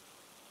deny.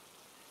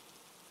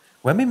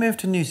 When we moved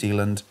to New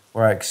Zealand,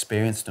 where I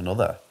experienced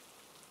another,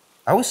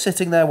 I was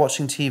sitting there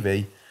watching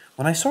TV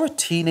when I saw a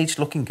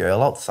teenage-looking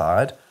girl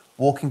outside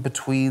walking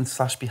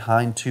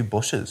between/behind 2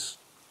 bushes.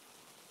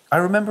 I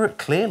remember it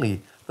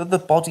clearly that the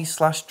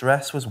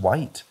body/dress was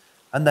white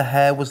and the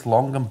hair was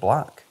long and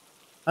black.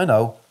 I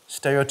know,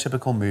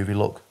 stereotypical movie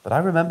look, but I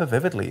remember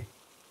vividly.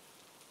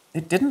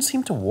 It didn't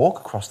seem to walk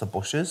across the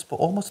bushes, but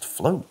almost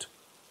float,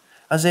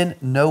 as in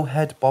no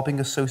head bobbing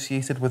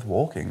associated with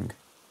walking.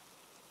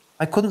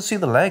 I couldn't see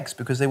the legs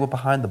because they were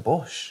behind the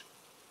bush.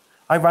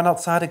 I ran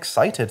outside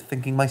excited,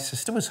 thinking my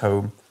sister was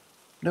home.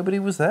 Nobody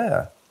was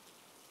there.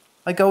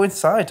 I go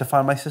inside to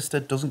find my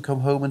sister doesn't come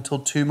home until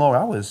 2 more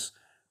hours.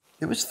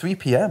 It was 3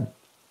 p.m.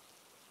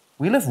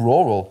 We live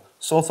rural,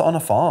 sort of on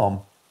a farm.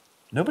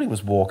 Nobody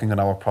was walking on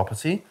our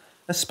property,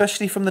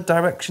 especially from the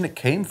direction it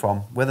came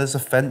from, where there's a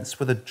fence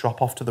with a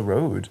drop off to the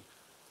road.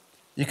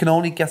 You can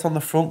only get on the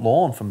front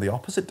lawn from the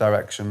opposite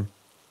direction.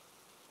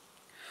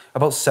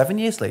 About 7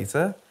 years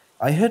later,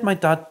 I heard my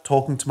dad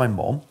talking to my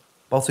mum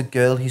about a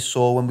girl he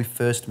saw when we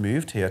first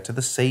moved here to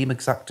the same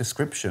exact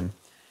description,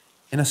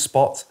 in a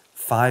spot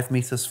 5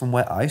 meters from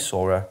where I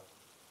saw her.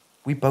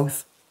 We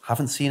both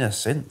haven't seen her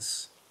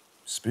since.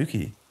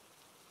 Spooky.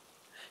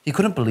 He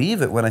couldn't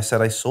believe it when I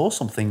said I saw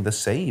something the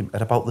same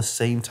at about the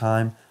same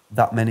time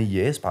that many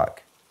years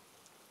back.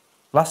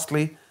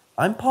 Lastly,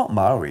 I'm part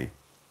Maori.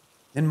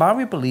 In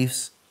Maori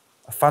beliefs,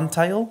 a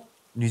fantail,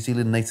 New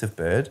Zealand native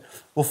bird,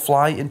 will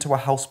fly into a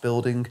house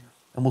building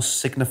and will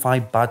signify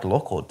bad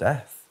luck or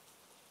death.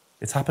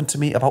 It's happened to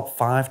me about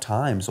 5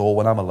 times, or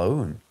when I'm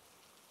alone.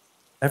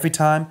 Every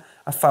time,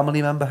 a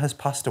family member has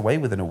passed away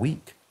within a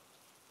week.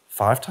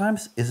 5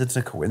 times isn't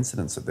a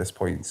coincidence at this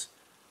point.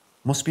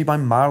 Must be my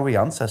Maori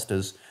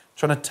ancestors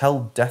trying to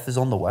tell death is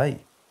on the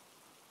way.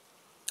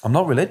 I'm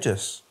not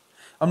religious.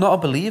 I'm not a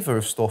believer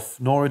of stuff,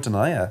 nor a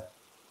denier.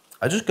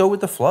 I just go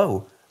with the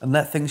flow and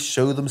let things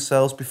show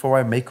themselves before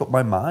I make up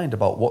my mind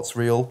about what's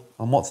real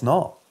and what's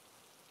not.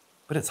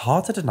 But it's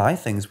hard to deny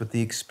things with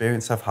the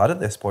experience I've had at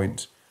this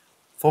point.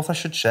 Thought I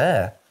should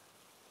share.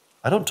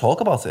 I don't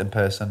talk about it in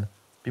person.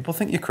 People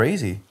think you're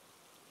crazy.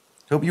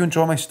 Hope you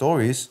enjoy my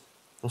stories.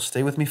 They'll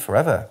stay with me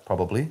forever,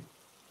 probably.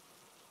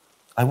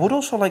 I would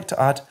also like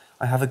to add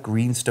I have a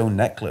greenstone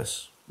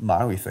necklace,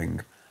 Maori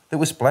thing, that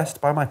was blessed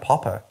by my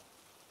papa.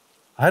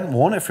 I hadn't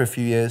worn it for a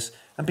few years,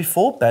 and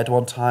before bed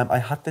one time I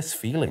had this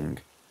feeling,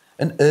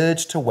 an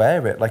urge to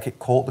wear it like it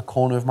caught the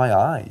corner of my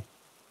eye.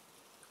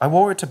 I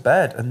wore it to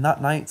bed, and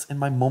that night in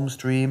my mum's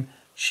dream,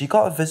 she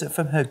got a visit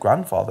from her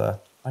grandfather,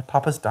 my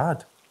papa's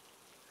dad.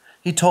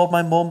 He told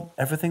my mum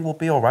everything will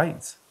be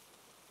alright.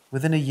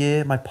 Within a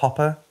year, my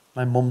papa,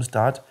 my mum's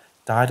dad,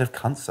 died of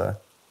cancer.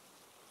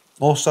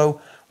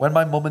 Also, when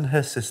my mum and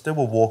her sister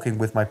were walking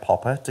with my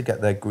papa to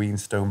get their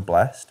greenstone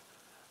blessed,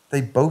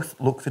 they both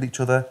looked at each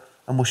other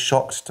and were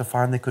shocked to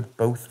find they could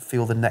both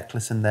feel the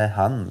necklace in their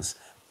hands,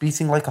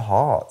 beating like a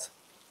heart.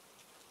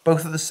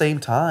 Both at the same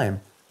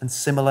time, and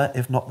similar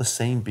if not the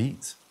same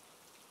beat.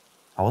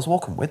 I was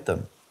walking with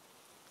them.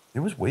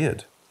 It was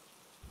weird.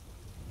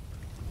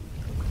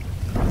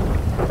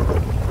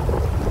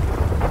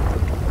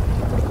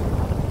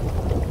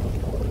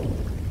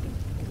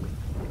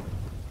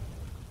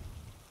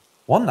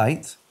 One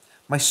night,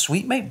 my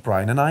sweet mate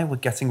Brian and I were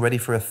getting ready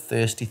for a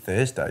thirsty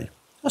Thursday,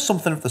 or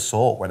something of the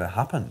sort when it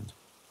happened.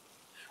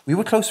 We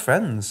were close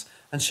friends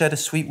and shared a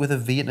suite with a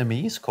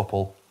Vietnamese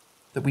couple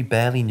that we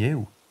barely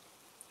knew,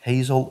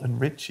 Hazel and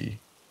Richie.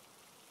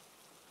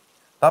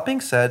 That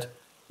being said,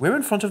 we're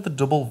in front of the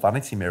double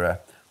vanity mirror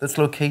that's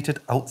located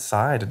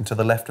outside and to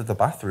the left of the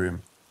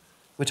bathroom,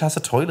 which has a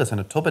toilet and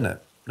a tub in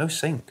it, no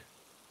sink.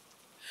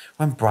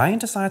 When Brian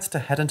decides to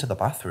head into the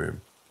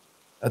bathroom,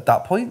 at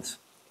that point,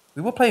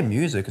 we were playing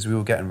music as we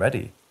were getting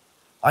ready.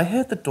 I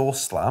heard the door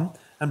slam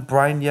and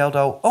Brian yelled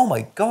out, "Oh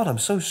my God, I'm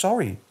so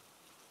sorry,"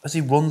 as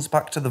he runs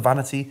back to the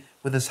vanity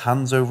with his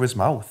hands over his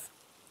mouth.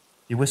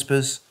 He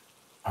whispers,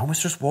 "I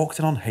almost just walked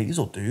in on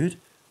Hazel, dude.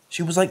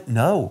 She was like,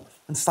 no,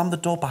 and slammed the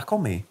door back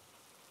on me."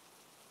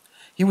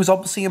 He was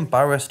obviously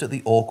embarrassed at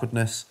the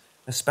awkwardness,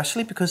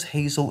 especially because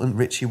Hazel and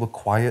Richie were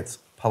quiet,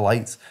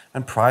 polite,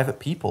 and private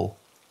people.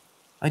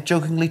 I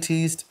jokingly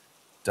teased,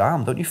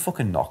 "Damn, don't you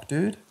fucking knock,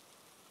 dude?"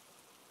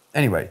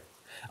 Anyway,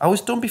 I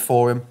was done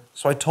before him,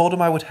 so I told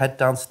him I would head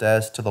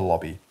downstairs to the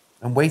lobby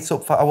and wait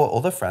up for our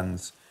other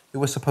friends who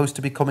were supposed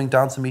to be coming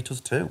down to meet us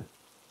too.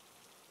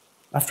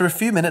 After a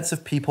few minutes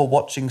of people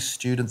watching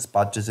students'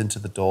 badges into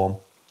the dorm,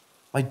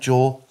 my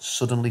jaw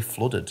suddenly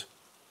flooded.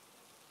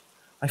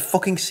 I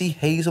fucking see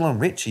Hazel and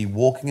Richie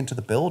walking into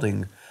the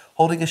building,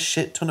 holding a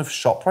shit ton of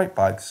ShopRite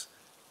bags.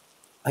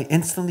 I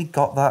instantly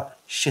got that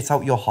shit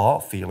out your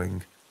heart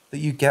feeling that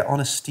you get on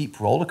a steep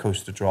roller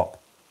coaster drop.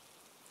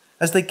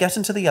 As they get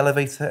into the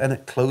elevator and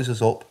it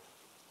closes up,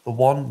 the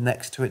one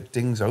next to it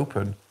dings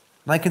open,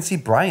 and I can see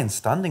Brian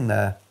standing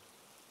there.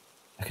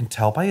 I can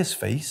tell by his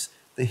face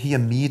that he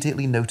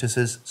immediately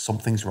notices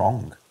something's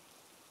wrong.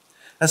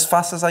 As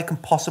fast as I can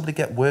possibly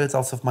get words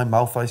out of my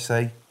mouth, I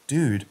say,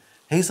 "Dude,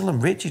 Hazel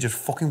and Richie just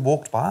fucking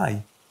walked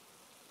by."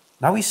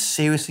 Now he's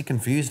seriously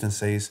confused and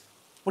says,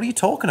 "What are you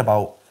talking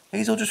about?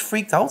 Hazel just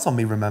freaked out on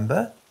me,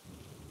 remember?"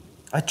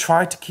 I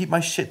tried to keep my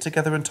shit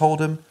together and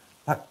told him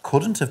that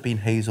couldn't have been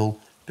Hazel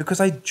because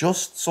I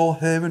just saw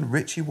her and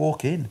Richie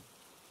walk in.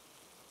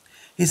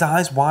 His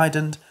eyes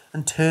widened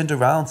and turned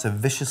around to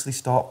viciously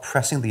start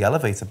pressing the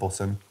elevator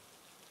button.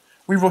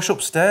 We rush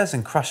upstairs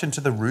and crash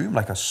into the room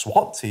like a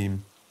SWAT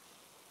team.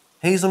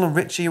 Hazel and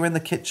Richie are in the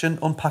kitchen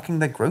unpacking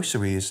their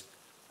groceries,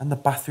 and the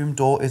bathroom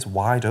door is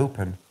wide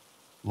open,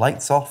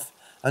 lights off,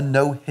 and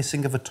no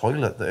hissing of a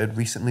toilet that had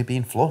recently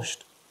been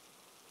flushed.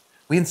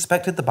 We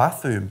inspected the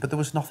bathroom, but there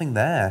was nothing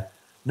there,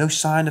 no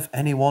sign of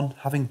anyone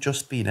having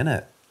just been in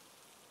it.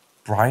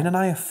 Brian and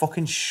I are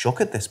fucking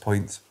shook at this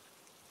point.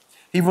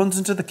 He runs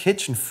into the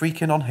kitchen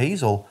freaking on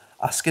Hazel,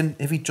 asking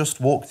if he just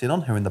walked in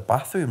on her in the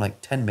bathroom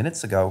like 10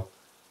 minutes ago.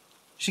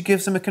 She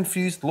gives him a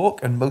confused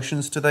look and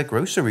motions to their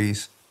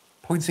groceries,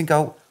 pointing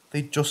out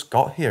they just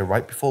got here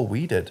right before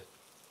we did.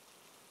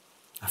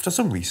 After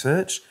some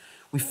research,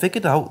 we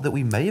figured out that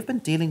we may have been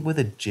dealing with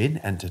a jinn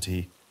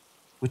entity,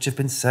 which have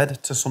been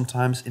said to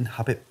sometimes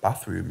inhabit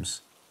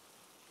bathrooms.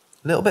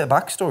 A little bit of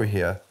backstory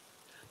here.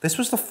 This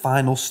was the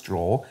final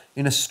straw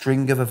in a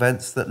string of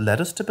events that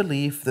led us to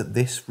believe that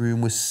this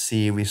room was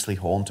seriously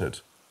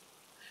haunted.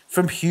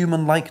 From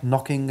human-like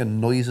knocking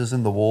and noises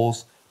in the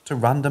walls to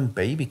random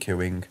baby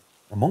cooing,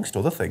 amongst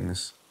other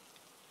things.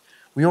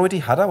 We already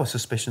had our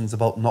suspicions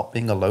about not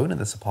being alone in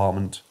this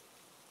apartment.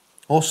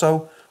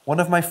 Also,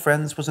 one of my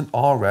friends was an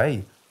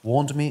RA,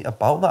 warned me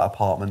about that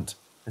apartment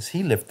as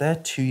he lived there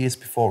 2 years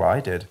before I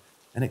did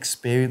and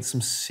experienced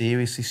some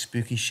seriously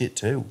spooky shit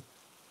too.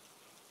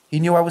 He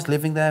knew I was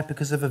living there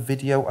because of a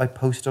video I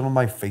posted on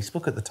my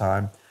Facebook at the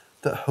time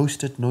that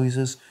hosted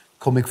noises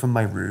coming from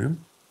my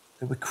room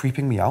that were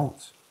creeping me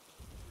out.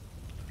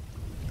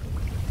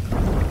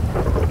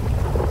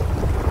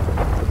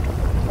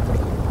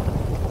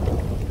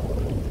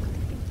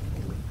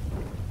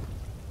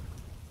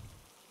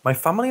 My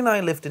family and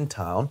I lived in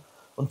town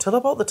until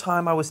about the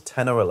time I was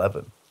 10 or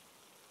 11.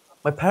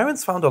 My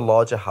parents found a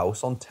larger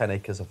house on 10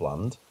 acres of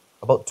land,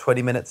 about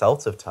 20 minutes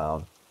out of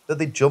town, that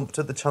they jumped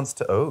at the chance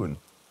to own,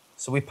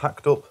 so we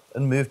packed up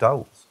and moved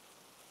out.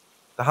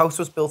 The house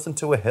was built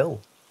into a hill,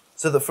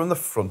 so that from the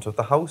front of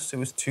the house it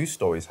was 2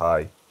 stories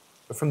high,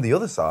 but from the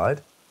other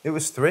side it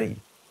was 3,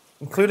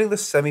 including the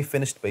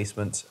semi-finished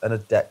basement and a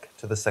deck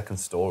to the 2nd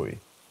story.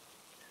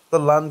 The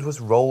land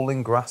was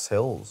rolling grass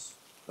hills.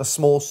 A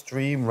small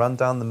stream ran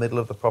down the middle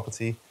of the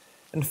property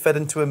and fed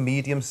into a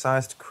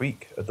medium-sized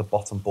creek at the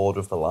bottom border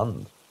of the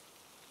land.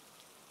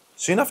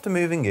 Soon after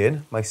moving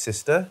in, my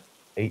sister,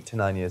 8 to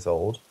 9 years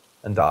old,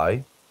 and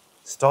I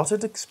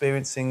started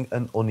experiencing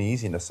an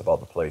uneasiness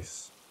about the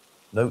place.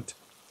 Note,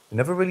 we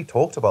never really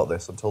talked about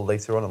this until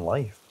later on in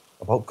life,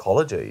 about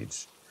college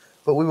age,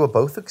 but we were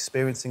both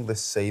experiencing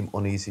this same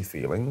uneasy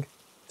feeling,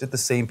 did the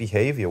same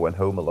behaviour when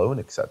home alone,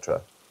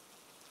 etc.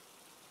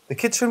 The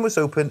kitchen was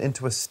open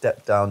into a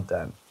step-down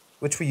den,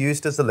 which we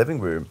used as the living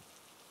room,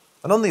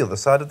 and on the other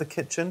side of the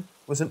kitchen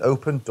was an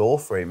open door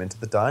frame into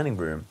the dining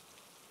room.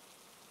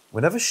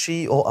 Whenever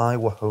she or I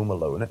were home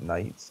alone at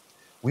night,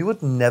 we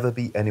would never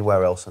be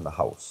anywhere else in the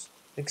house,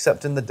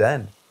 except in the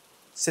den,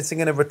 sitting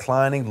in a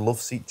reclining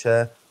loveseat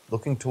chair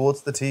looking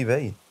towards the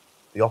TV,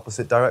 the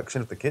opposite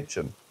direction of the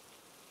kitchen.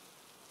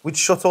 We'd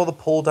shut all the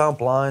pull-down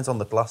blinds on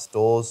the glass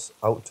doors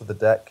out to the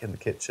deck in the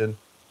kitchen,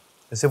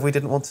 as if we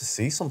didn't want to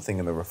see something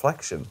in the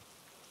reflection.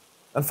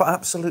 And for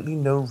absolutely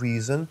no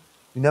reason,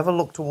 we never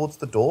looked towards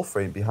the door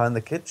frame behind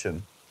the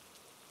kitchen.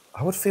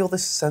 I would feel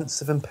this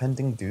sense of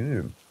impending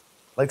doom,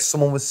 like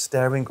someone was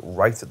staring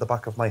right at the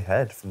back of my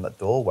head from that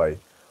doorway,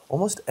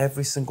 almost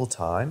every single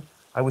time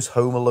I was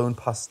home alone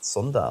past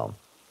sundown.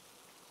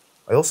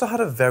 I also had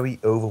a very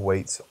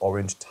overweight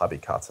orange tabby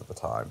cat at the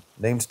time,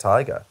 named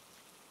Tiger.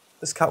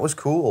 This cat was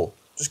cool,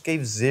 just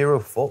gave zero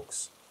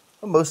fucks,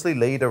 and mostly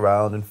laid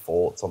around and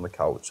fought on the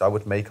couch I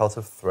would make out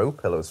of throw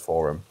pillows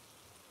for him.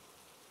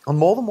 On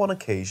more than one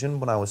occasion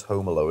when I was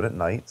home alone at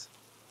night,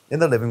 in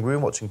the living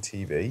room watching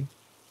TV,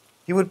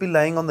 he would be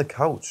laying on the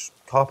couch,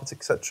 carpet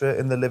etc.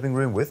 in the living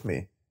room with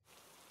me.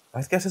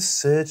 I'd get a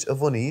surge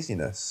of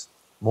uneasiness,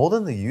 more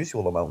than the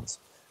usual amount,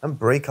 and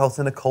break out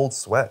in a cold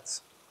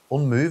sweat,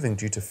 unmoving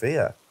due to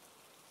fear.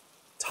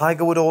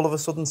 Tiger would all of a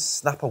sudden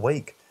snap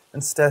awake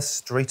and stare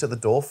straight at the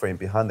doorframe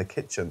behind the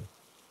kitchen.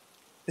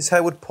 His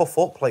hair would puff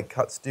up like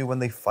cats do when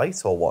they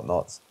fight or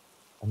whatnot,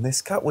 and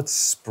this cat would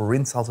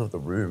sprint out of the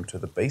room to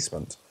the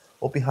basement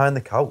or behind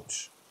the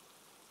couch.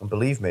 And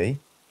believe me,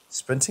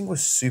 sprinting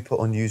was super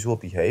unusual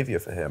behaviour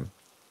for him.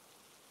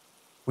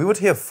 We would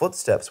hear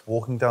footsteps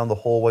walking down the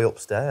hallway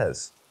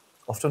upstairs,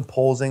 often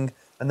pausing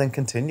and then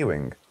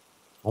continuing,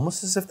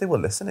 almost as if they were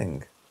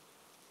listening.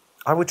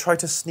 I would try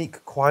to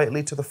sneak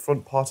quietly to the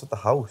front part of the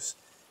house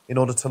in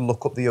order to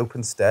look up the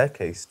open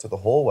staircase to the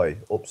hallway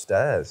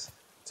upstairs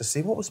to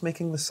see what was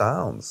making the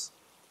sounds.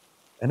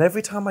 And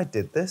every time I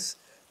did this,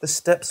 the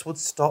steps would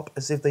stop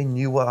as if they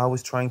knew what I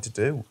was trying to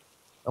do,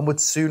 and would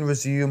soon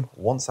resume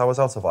once I was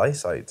out of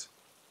eyesight.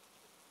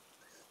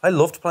 I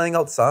loved playing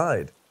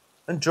outside,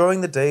 and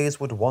during the days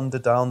would wander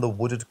down the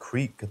wooded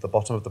creek at the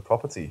bottom of the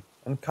property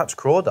and catch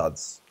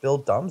crawdads,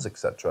 build dams,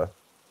 etc.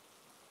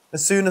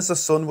 As soon as the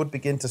sun would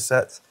begin to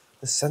set,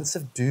 the sense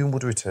of doom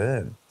would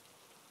return.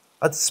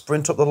 I'd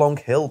sprint up the long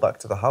hill back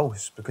to the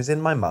house because in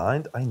my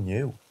mind I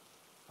knew.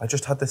 I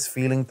just had this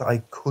feeling that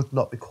I could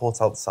not be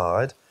caught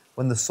outside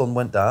when the sun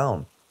went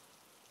down.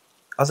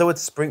 As I would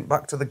sprint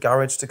back to the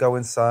garage to go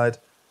inside,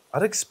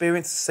 I'd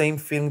experience the same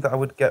feeling that I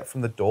would get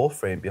from the door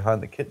frame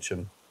behind the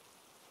kitchen.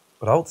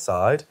 But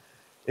outside,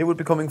 it would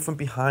be coming from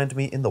behind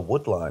me in the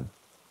wood line.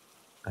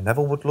 I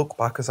never would look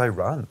back as I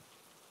ran.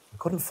 I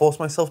couldn't force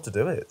myself to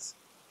do it.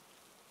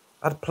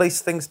 I'd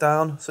place things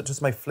down, such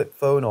as my flip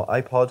phone or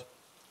iPod,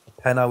 a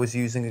pen I was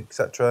using,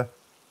 etc.,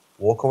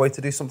 walk away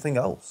to do something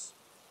else,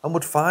 and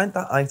would find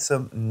that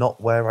item not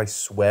where I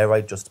swear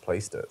I just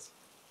placed it.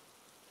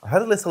 I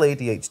had a little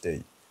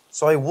ADHD,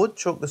 so I would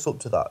chalk this up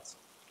to that,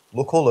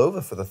 look all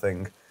over for the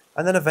thing,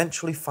 and then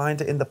eventually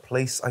find it in the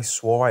place I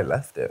swore I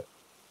left it.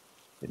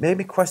 It made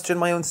me question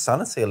my own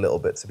sanity a little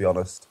bit, to be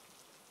honest.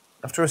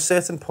 After a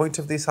certain point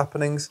of these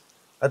happenings,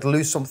 I'd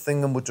lose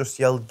something and would just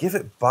yell, "Give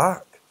it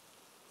back!"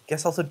 I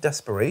guess out of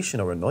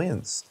desperation or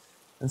annoyance,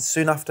 and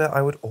soon after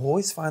I would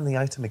always find the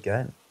item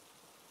again.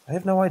 I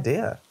have no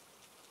idea.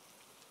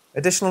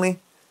 Additionally,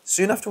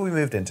 soon after we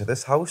moved into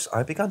this house,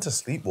 I began to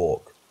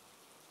sleepwalk.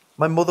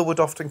 My mother would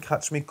often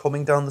catch me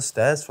coming down the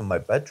stairs from my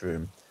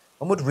bedroom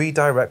and would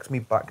redirect me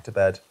back to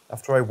bed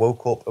after I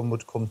woke up and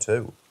would come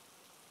to.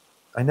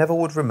 I never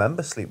would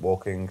remember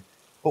sleepwalking,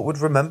 but would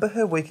remember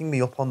her waking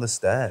me up on the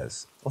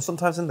stairs, or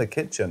sometimes in the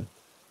kitchen,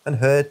 and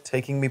her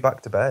taking me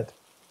back to bed.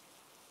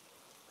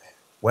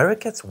 Where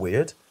it gets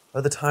weird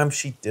are the times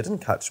she didn't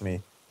catch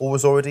me or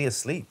was already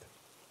asleep.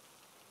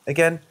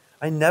 Again,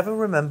 I never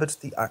remembered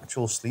the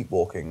actual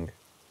sleepwalking,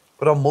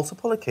 but on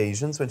multiple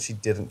occasions when she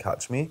didn't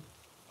catch me,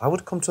 I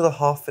would come to the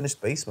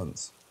half-finished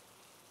basement.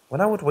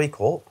 When I would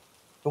wake up,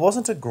 it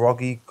wasn't a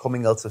groggy,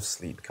 coming out of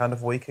sleep kind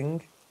of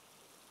waking.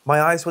 My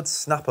eyes would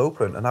snap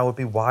open and I would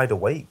be wide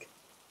awake.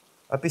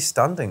 I'd be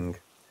standing,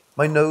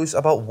 my nose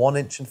about 1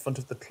 inch in front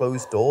of the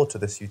closed door to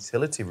this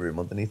utility room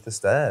underneath the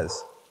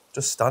stairs,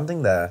 just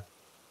standing there,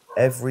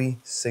 every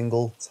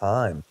single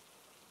time.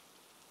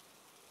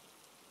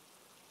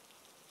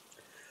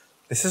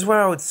 This is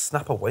where I would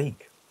snap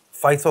awake,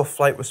 fight or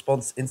flight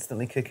response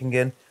instantly kicking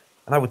in,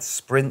 and I would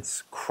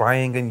sprint,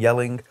 crying and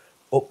yelling,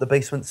 up the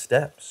basement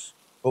steps,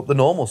 up the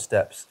normal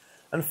steps,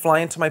 and fly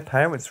into my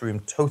parents'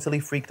 room totally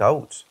freaked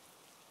out.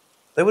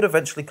 They would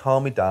eventually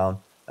calm me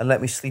down and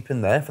let me sleep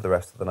in there for the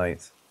rest of the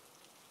night.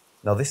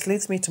 Now this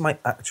leads me to my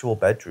actual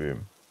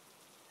bedroom.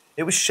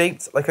 It was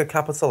shaped like a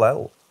capital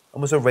L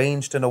and was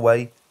arranged in a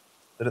way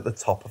that at the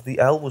top of the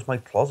L was my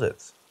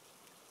closet,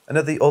 and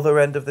at the other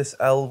end of this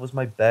L was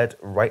my bed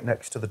right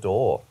next to the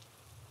door.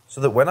 so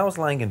that when I was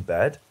lying in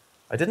bed,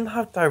 I didn't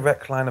have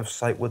direct line of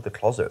sight with the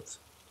closet.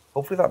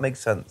 Hopefully that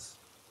makes sense.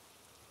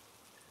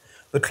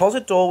 The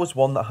closet door was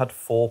one that had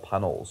 4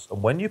 panels,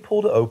 and when you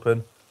pulled it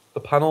open,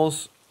 the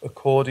panels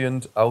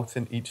accordioned out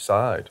in each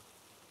side.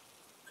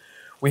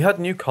 We had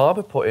new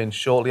carpet put in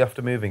shortly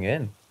after moving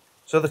in,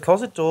 so the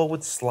closet door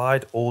would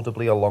slide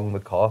audibly along the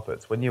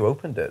carpet when you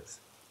opened it.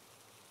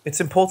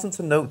 It's important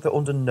to note that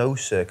under no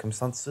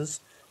circumstances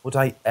would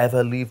I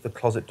ever leave the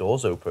closet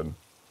doors open,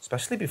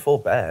 especially before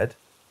bed.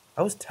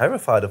 I was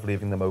terrified of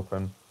leaving them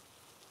open.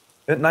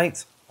 At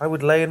night, I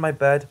would lay in my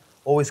bed,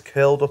 always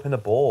curled up in a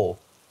ball,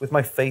 with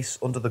my face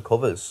under the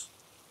covers.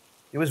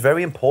 It was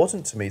very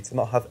important to me to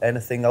not have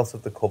anything out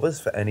of the covers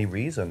for any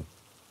reason.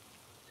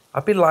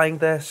 I'd be lying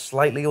there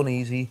slightly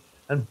uneasy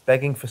and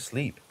begging for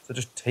sleep to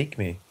just take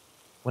me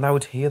when I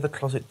would hear the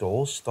closet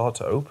doors start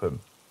to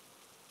open.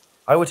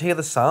 I would hear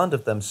the sound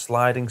of them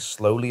sliding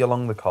slowly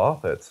along the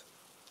carpet.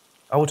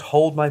 I would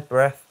hold my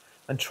breath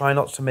and try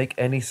not to make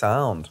any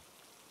sound.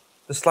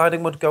 The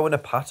sliding would go in a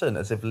pattern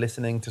as if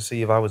listening to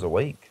see if I was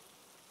awake.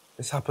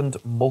 This happened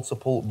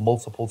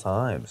multiple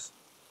times.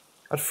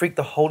 I'd freak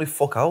the holy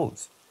fuck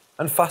out,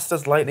 and fast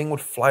as lightning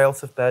would fly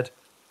out of bed,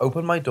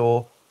 open my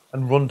door,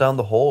 and run down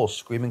the hall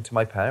screaming to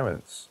my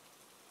parents.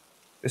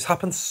 This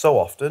happened so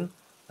often,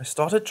 I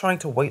started trying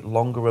to wait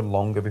longer and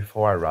longer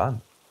before I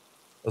ran,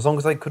 as long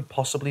as I could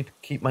possibly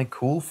keep my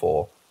cool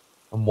for,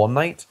 and one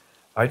night,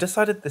 I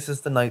decided this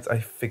is the night I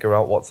figure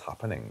out what's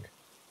happening.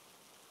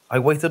 I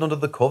waited under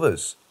the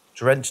covers,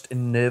 drenched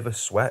in nervous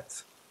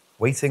sweat,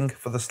 waiting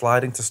for the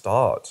sliding to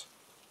start.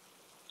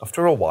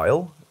 After a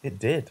while, it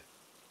did.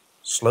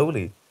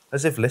 Slowly,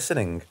 as if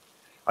listening,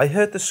 I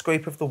heard the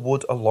scrape of the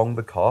wood along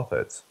the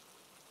carpet.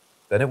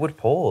 Then it would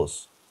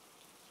pause.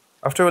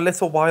 After a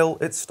little while,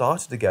 it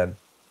started again.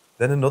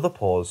 Then another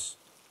pause.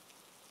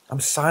 I'm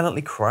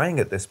silently crying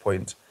at this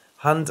point,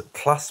 hand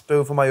clasped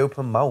over my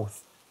open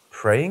mouth,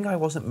 praying I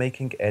wasn't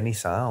making any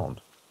sound.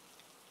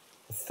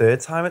 The third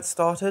time it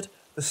started,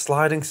 the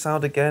sliding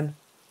sound again,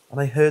 and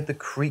I heard the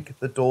creak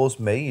the doors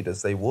made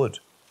as they would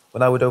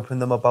when I would open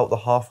them about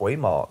the halfway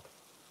mark.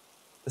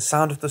 The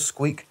sound of the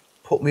squeak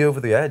put me over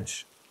the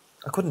edge.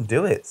 I couldn't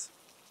do it.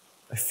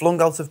 I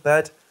flung out of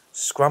bed,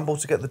 scrambled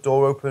to get the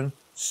door open,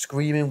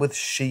 screaming with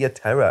sheer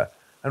terror,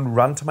 and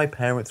ran to my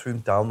parents' room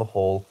down the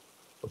hall,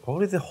 for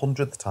probably the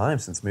 100th time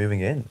since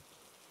moving in.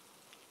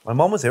 My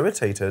mom was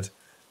irritated,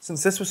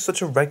 since this was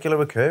such a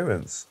regular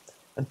occurrence,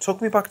 and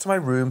took me back to my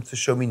room to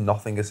show me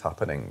nothing is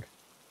happening.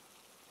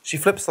 She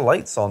flips the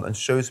lights on and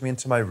shows me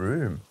into my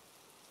room.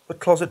 The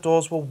closet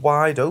doors were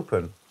wide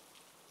open.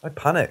 I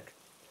panic.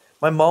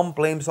 My mom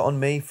blames it on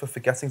me for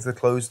forgetting to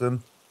close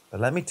them, but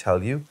let me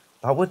tell you,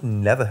 that would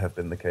never have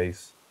been the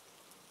case.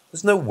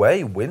 There's no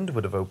way wind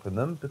would have opened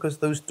them because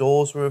those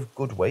doors were of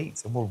good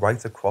weight and were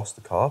right across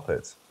the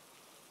carpet.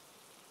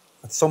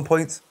 At some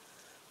point,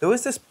 there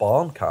was this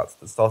barn cat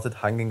that started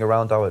hanging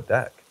around our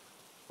deck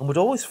and would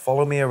always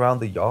follow me around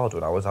the yard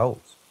when I was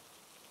out.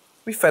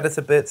 We fed it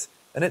a bit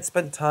and it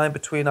spent time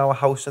between our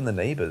house and the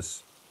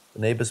neighbours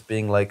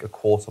being like a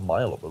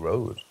quarter-mile up the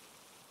road.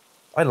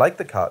 I liked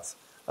the cat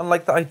and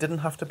liked that I didn't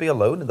have to be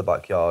alone in the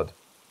backyard.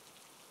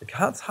 The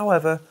cat,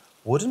 however,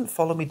 wouldn't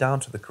follow me down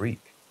to the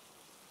creek.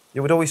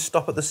 It would always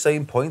stop at the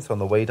same point on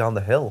the way down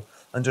the hill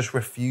and just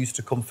refuse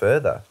to come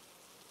further.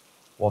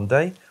 One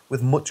day,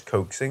 with much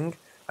coaxing,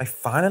 I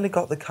finally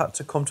got the cat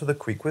to come to the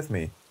creek with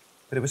me,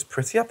 but it was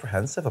pretty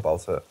apprehensive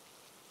about it.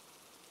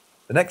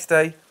 The next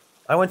day,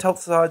 I went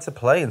outside to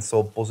play and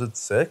saw buzzards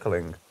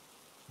circling.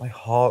 My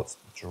heart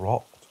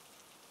dropped.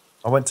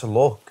 I went to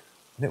look,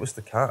 and it was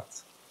the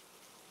cat.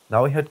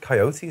 Now we had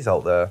coyotes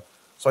out there,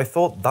 so I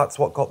thought that's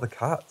what got the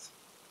cat.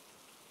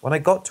 When I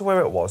got to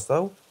where it was,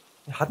 though,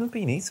 it hadn't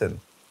been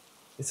eaten.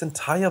 Its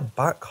entire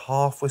back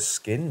half was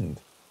skinned.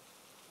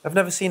 I've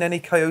never seen any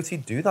coyote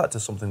do that to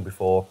something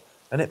before,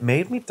 and it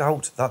made me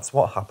doubt that's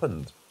what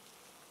happened.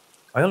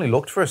 I only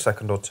looked for a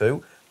second or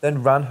two,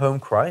 then ran home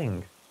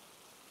crying.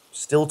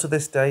 Still to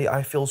this day,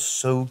 I feel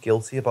so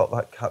guilty about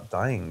that cat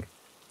dying.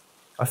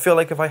 I feel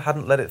like if I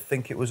hadn't let it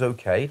think it was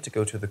okay to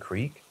go to the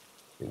creek,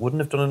 it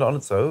wouldn't have done it on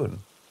its own.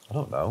 I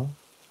don't know.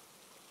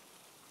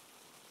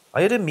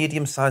 I had a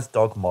medium-sized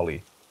dog,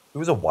 Molly, who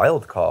was a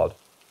wild card.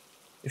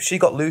 If she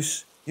got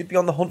loose, you'd be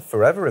on the hunt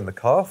forever in the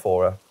car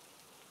for her.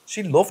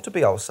 She loved to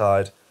be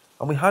outside,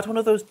 and we had one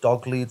of those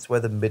dog leads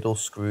where the middle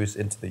screws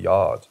into the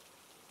yard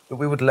that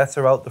we would let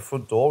her out the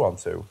front door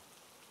onto.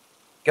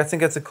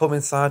 Getting her to come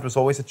inside was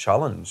always a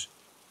challenge.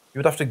 You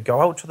would have to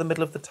go out to the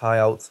middle of the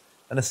tie-out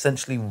and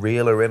essentially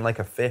reel her in like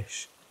a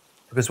fish,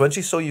 because when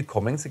she saw you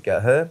coming to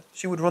get her,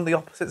 she would run the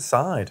opposite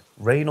side,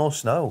 rain or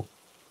snow.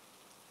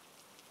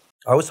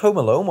 I was home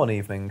alone one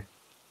evening.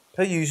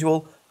 Per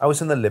usual, I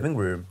was in the living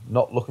room,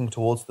 not looking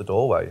towards the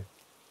doorway.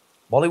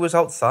 Molly was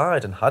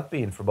outside and had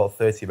been for about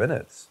 30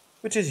 minutes,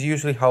 which is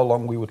usually how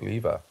long we would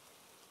leave her.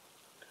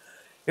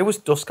 It was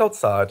dusk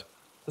outside.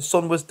 The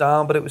sun was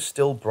down, but it was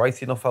still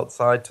bright enough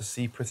outside to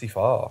see pretty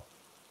far.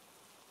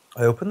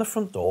 I opened the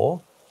front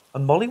door,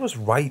 and Molly was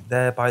right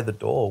there by the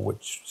door,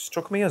 which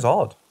struck me as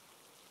odd.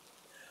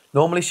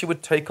 Normally she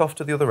would take off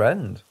to the other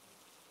end.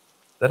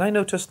 Then I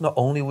noticed not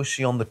only was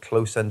she on the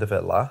close end of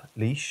her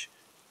leash,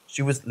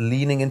 she was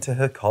leaning into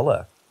her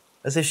collar,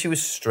 as if she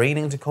was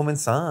straining to come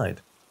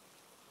inside.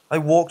 I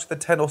walked the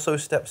 10 or so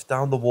steps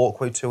down the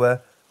walkway to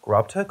her,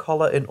 grabbed her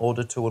collar in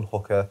order to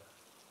unhook her,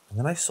 and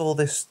then I saw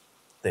this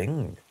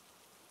thing.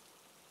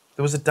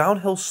 There was a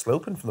downhill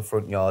sloping from the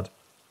front yard,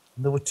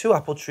 and there were two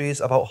apple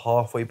trees about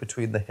halfway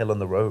between the hill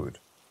and the road.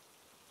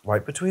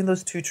 Right between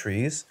those two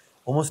trees,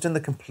 almost in the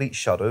complete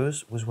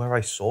shadows, was where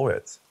I saw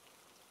it.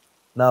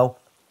 Now,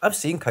 I've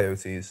seen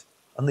coyotes,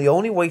 and the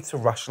only way to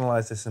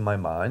rationalize this in my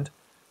mind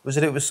was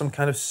that it was some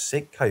kind of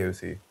sick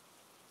coyote.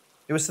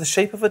 It was the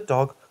shape of a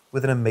dog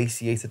with an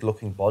emaciated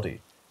looking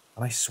body,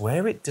 and I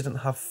swear it didn't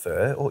have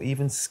fur or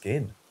even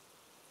skin.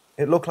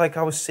 It looked like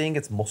I was seeing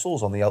its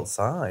muscles on the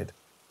outside.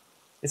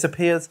 It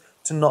appeared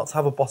to not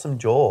have a bottom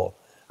jaw,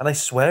 and I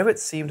swear it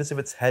seemed as if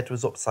its head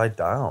was upside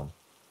down.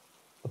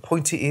 The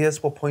pointy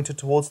ears were pointed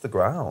towards the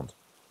ground.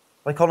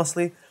 Like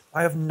honestly,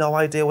 I have no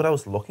idea what I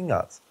was looking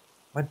at.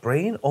 My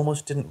brain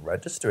almost didn't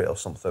register it or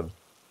something.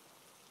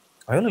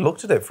 I only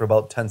looked at it for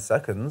about 10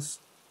 seconds.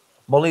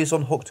 Molly's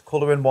unhooked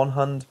colour in one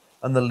hand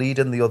and the lead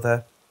in the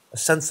other. A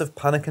sense of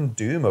panic and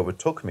doom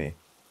overtook me.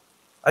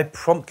 I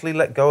promptly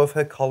let go of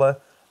her collar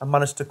and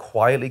managed to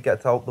quietly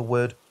get out the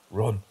word,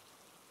 "Run."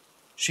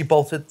 She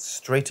bolted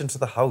straight into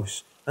the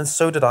house, and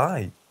so did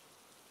I.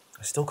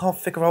 I still can't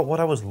figure out what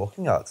I was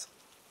looking at,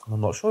 and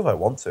I'm not sure if I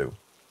want to.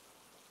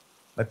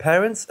 My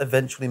parents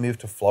eventually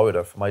moved to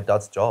Florida for my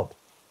dad's job,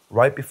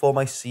 right before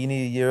my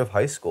senior year of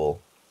high school.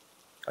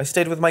 I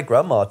stayed with my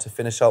grandma to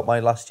finish out my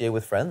last year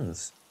with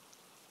friends.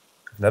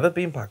 I've never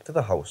been back to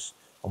the house,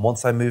 and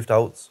once I moved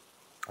out,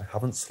 I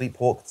haven't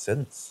sleepwalked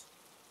since.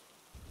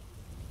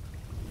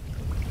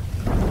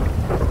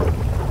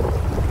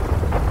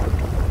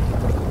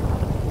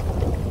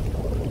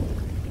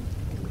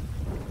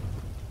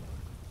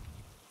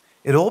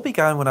 It all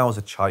began when I was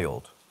a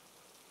child.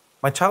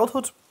 My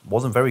childhood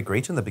wasn't very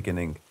great in the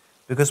beginning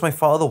because my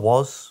father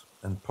was,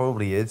 and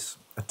probably is,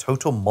 a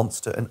total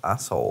monster and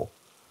asshole.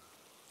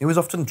 He was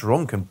often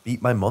drunk and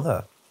beat my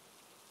mother.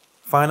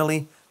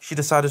 Finally, she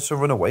decided to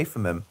run away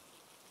from him.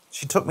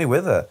 She took me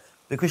with her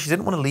because she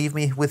didn't want to leave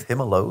me with him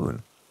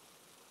alone.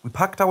 We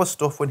packed our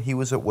stuff when he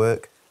was at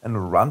work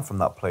and ran from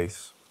that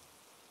place.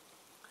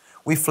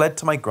 We fled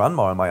to my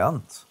grandma and my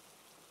aunt.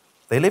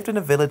 They lived in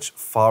a village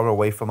far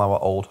away from our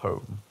old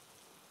home.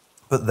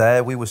 But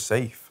there we were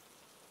safe.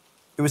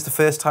 It was the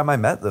first time I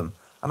met them,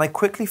 and I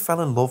quickly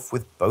fell in love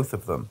with both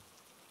of them.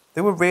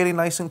 They were really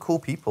nice and cool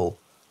people.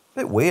 A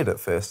bit weird at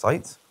first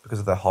sight because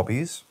of their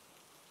hobbies.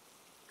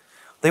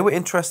 They were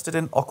interested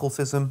in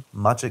occultism,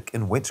 magic,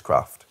 and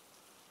witchcraft.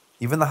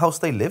 Even the house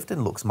they lived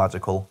in looks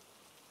magical.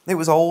 It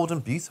was old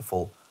and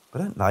beautiful,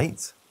 but at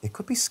night it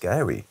could be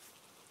scary.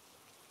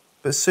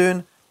 But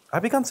soon I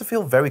began to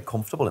feel very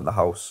comfortable in the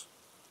house.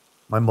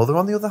 My mother,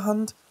 on the other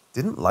hand,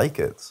 didn't like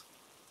it.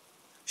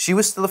 She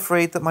was still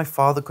afraid that my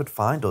father could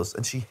find us,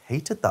 and she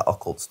hated that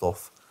occult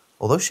stuff,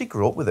 although she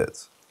grew up with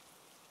it.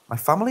 My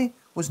family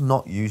was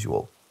not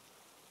usual.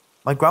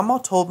 My grandma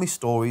told me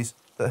stories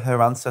that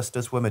her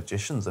ancestors were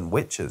magicians and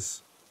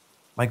witches.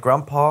 My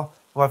grandpa,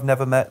 who I've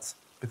never met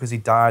because he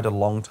died a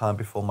long time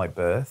before my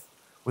birth,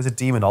 was a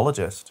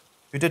demonologist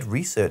who did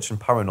research in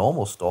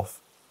paranormal stuff.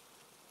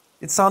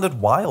 It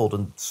sounded wild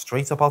and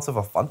straight up out of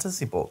a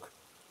fantasy book,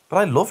 but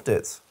I loved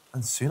it,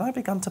 and soon I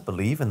began to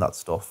believe in that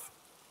stuff.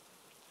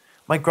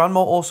 My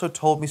grandma also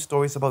told me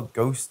stories about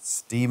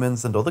ghosts,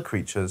 demons, and other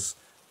creatures,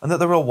 and that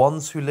there are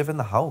ones who live in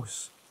the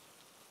house.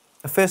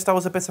 At first I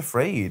was a bit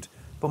afraid,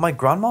 but my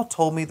grandma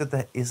told me that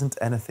there isn't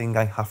anything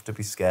I have to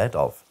be scared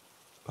of,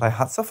 but I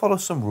had to follow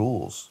some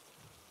rules.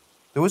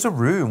 There was a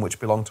room which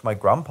belonged to my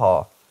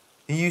grandpa.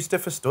 He used it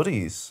for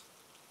studies.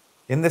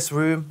 In this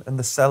room and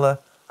the cellar,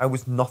 I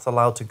was not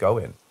allowed to go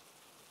in.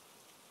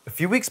 A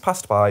few weeks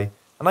passed by,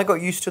 and I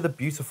got used to the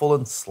beautiful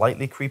and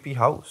slightly creepy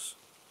house.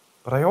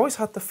 But I always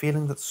had the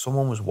feeling that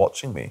someone was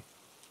watching me.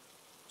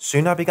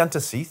 Soon I began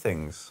to see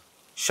things,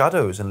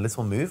 shadows and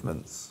little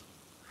movements.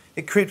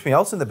 It creeped me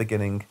out in the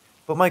beginning,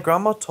 but my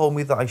grandma told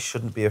me that I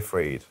shouldn't be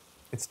afraid.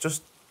 It's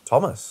just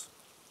Thomas.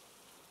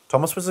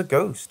 Thomas was a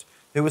ghost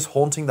who was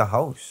haunting the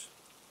house.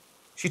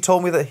 She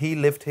told me that he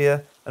lived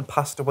here and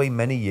passed away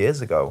many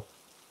years ago.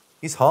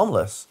 He's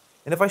harmless,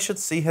 and if I should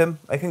see him,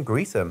 I can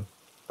greet him.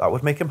 That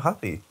would make him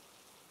happy.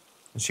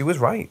 And she was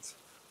right.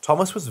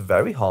 Thomas was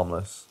very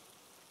harmless.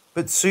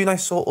 But soon I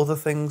saw other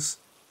things,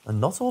 and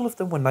not all of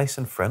them were nice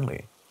and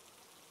friendly.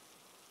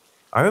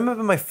 I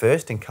remember my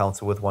first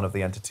encounter with one of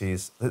the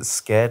entities that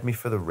scared me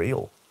for the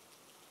real.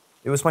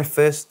 It was my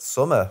first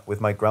summer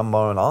with my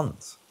grandma and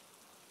aunt.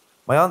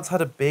 My aunt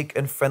had a big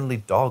and friendly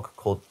dog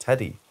called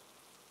Teddy.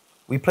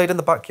 We played in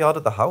the backyard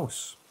of the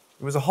house.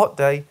 It was a hot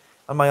day,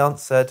 and my aunt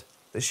said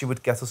that she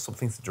would get us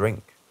something to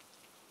drink.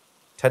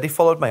 Teddy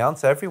followed my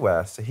aunt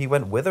everywhere, so he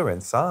went with her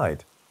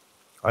inside.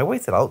 I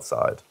waited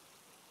outside.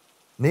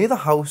 Near the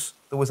house,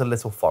 there was a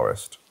little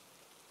forest.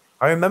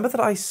 I remember that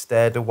I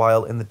stared a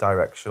while in the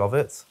direction of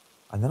it,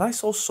 and then I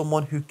saw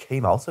someone who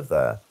came out of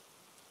there.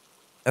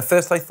 At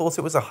first I thought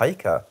it was a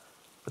hiker,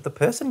 but the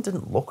person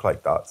didn't look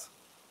like that.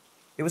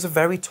 It was a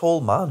very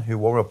tall man who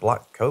wore a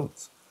black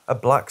coat, a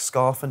black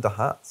scarf and a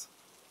hat.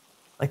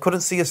 I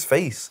couldn't see his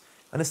face,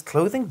 and his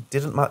clothing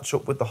didn't match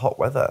up with the hot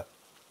weather.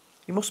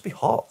 He must be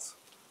hot.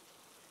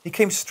 He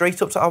came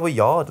straight up to our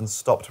yard and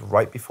stopped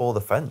right before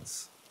the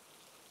fence.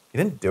 He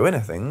didn't do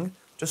anything,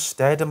 just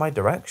stared in my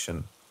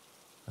direction,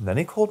 and then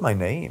he called my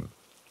name.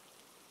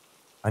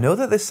 I know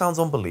that this sounds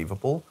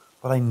unbelievable,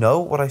 but I know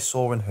what I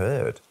saw and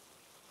heard.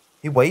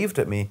 He waved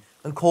at me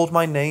and called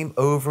my name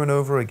over and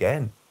over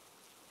again.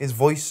 His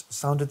voice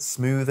sounded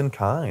smooth and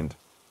kind.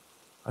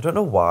 I don't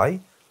know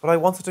why, but I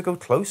wanted to go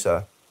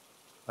closer.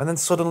 And then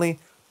suddenly,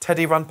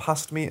 Teddy ran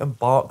past me and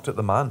barked at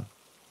the man.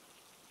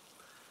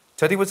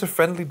 Teddy was a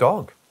friendly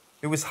dog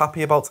who was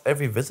happy about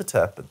every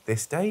visitor, but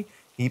this day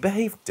he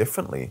behaved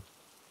differently.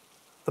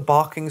 The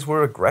barkings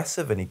were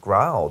aggressive and he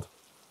growled.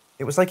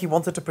 It was like he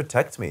wanted to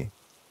protect me.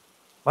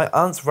 My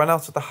aunt ran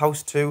out of the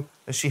house too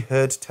as she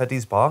heard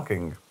Teddy's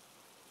barking.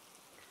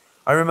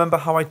 I remember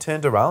how I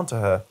turned around to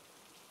her.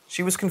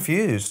 She was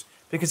confused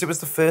because it was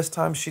the first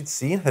time she'd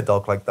seen her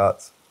dog like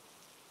that.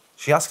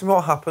 She asked me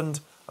what happened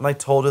and I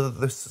told her that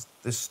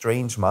this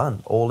strange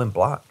man, all in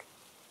black.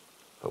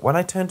 But when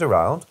I turned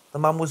around, the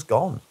man was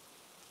gone.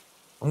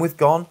 And with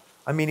gone,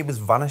 I mean he was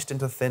vanished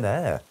into thin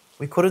air.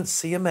 We couldn't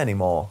see him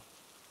anymore.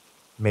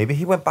 Maybe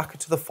he went back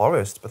into the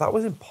forest, but that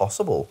was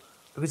impossible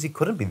because he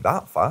couldn't be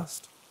that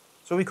fast.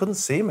 So we couldn't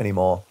see him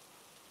anymore.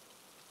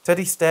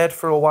 Teddy stared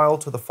for a while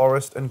to the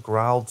forest and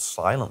growled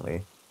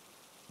silently.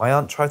 My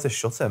aunt tried to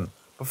shut him,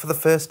 but for the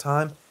first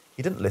time,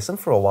 he didn't listen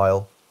for a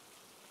while.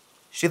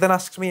 She then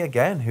asked me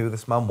again who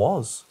this man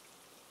was.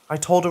 I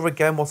told her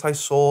again what I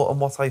saw and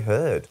what I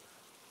heard.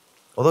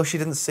 Although she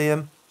didn't see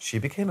him, she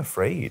became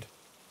afraid.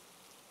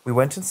 We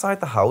went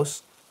inside the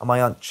house and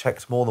my aunt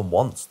checked more than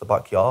once the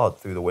backyard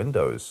through the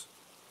windows.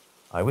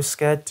 I was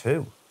scared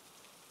too.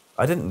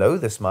 I didn't know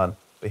this man,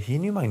 but he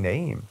knew my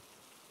name,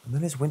 and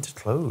then his winter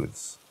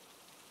clothes.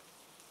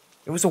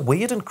 It was a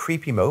weird and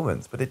creepy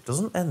moment, but it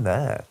doesn't end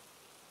there.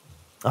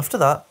 After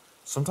that,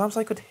 sometimes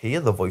I could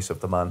hear the voice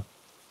of the man.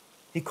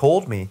 He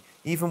called me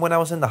even when I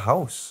was in the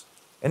house,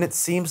 and it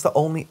seems that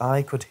only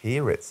I could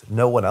hear it,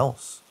 no one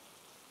else.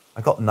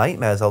 I got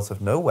nightmares out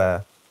of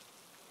nowhere.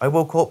 I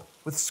woke up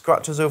with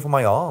scratches over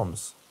my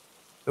arms.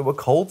 There were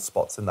cold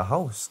spots in the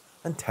house,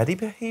 and Teddy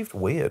behaved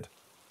weird.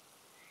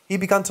 He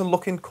began to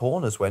look in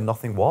corners where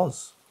nothing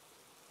was.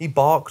 He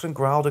barked and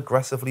growled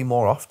aggressively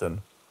more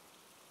often.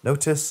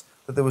 Notice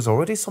that there was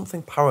already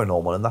something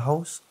paranormal in the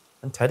house,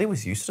 and Teddy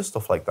was used to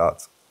stuff like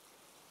that.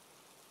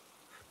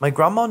 My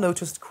grandma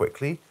noticed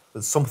quickly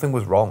that something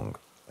was wrong,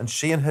 and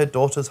she and her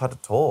daughters had a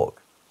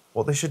talk,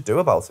 what they should do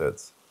about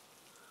it.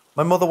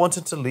 My mother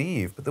wanted to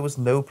leave, but there was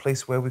no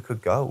place where we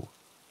could go.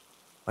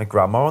 My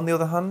grandma, on the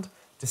other hand,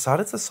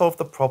 decided to solve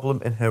the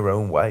problem in her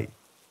own way.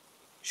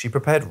 She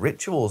prepared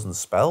rituals and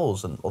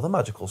spells and other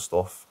magical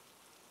stuff.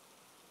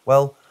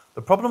 Well,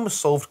 the problem was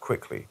solved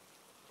quickly,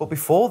 but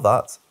before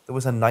that, there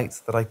was a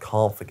night that I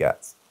can't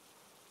forget.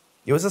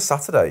 It was a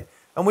Saturday,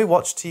 and we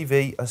watched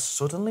TV as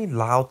suddenly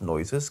loud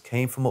noises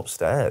came from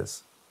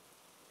upstairs.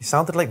 It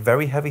sounded like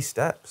very heavy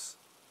steps.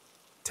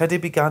 Teddy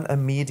began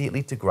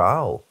immediately to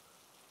growl.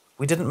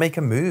 We didn't make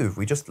a move,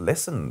 we just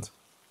listened.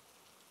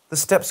 The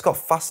steps got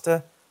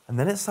faster, and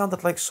then it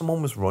sounded like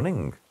someone was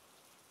running.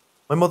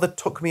 My mother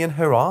took me in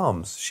her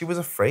arms. She was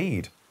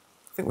afraid.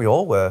 I think we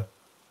all were,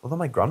 although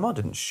my grandma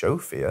didn't show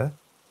fear.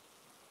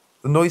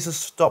 The noises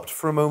stopped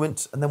for a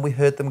moment, and then we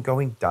heard them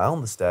going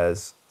down the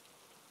stairs.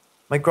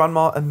 My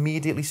grandma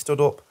immediately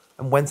stood up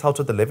and went out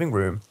of the living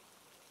room.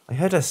 I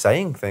heard her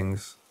saying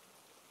things.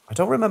 I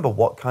don't remember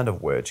what kind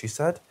of word she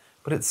said,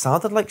 but it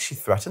sounded like she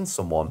threatened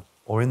someone,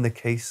 or in the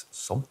case,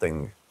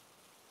 something.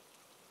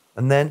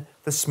 And then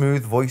the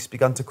smooth voice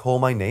began to call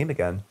my name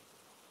again,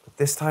 but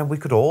this time we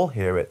could all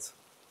hear it.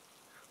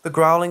 The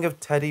growling of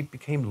Teddy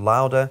became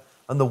louder,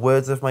 and the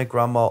words of my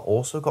grandma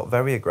also got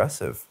very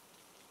aggressive.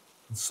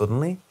 And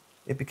suddenly,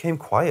 it became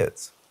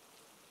quiet.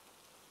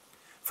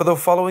 For the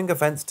following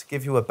events to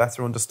give you a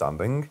better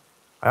understanding,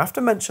 I have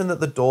to mention that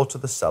the door to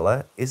the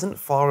cellar isn't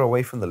far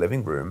away from the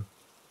living room.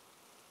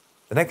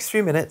 The next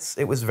few minutes,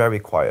 it was very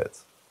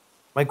quiet.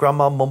 My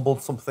grandma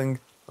mumbled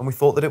something, and we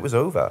thought that it was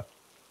over.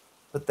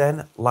 But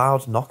then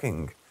loud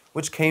knocking,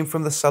 which came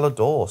from the cellar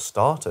door,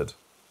 started.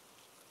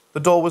 The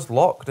door was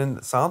locked, and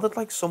it sounded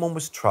like someone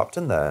was trapped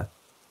in there.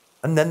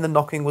 And then the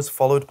knocking was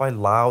followed by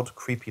loud,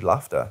 creepy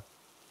laughter.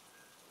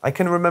 I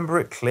can remember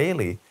it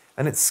clearly,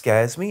 and it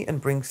scares me and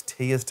brings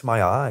tears to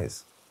my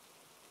eyes.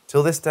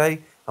 Till this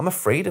day, I'm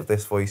afraid of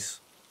this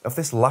voice, of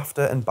this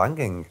laughter and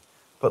banging,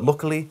 but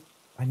luckily,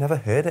 I never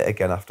heard it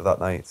again after that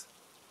night.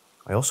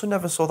 I also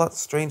never saw that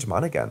strange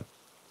man again.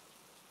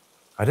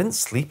 I didn't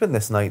sleep in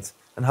this night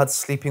and had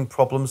sleeping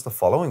problems the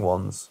following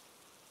ones.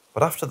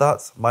 But after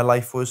that, my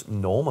life was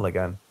normal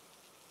again.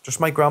 Just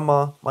my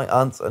grandma, my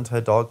aunt and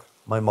her dog,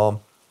 my mom,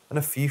 and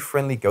a few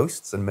friendly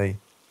ghosts and me.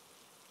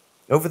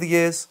 Over the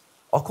years,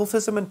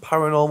 occultism and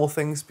paranormal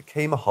things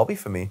became a hobby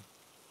for me.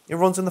 It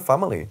runs in the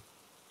family.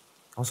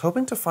 I was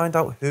hoping to find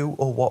out who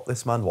or what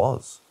this man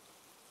was.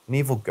 An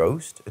evil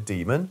ghost? A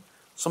demon?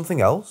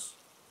 Something else?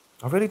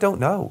 I really don't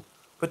know.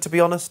 But to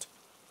be honest,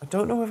 I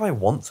don't know if I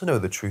want to know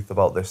the truth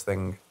about this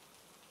thing.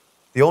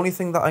 The only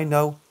thing that I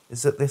know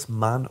is that this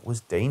man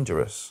was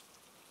dangerous.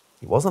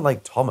 He wasn't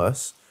like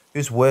Thomas,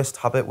 whose worst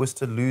habit was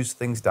to lose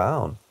things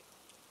down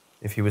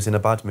if he was in a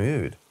bad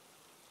mood.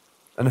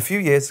 And a few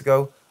years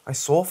ago, I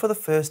saw for the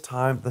first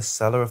time the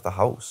cellar of the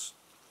house.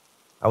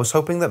 I was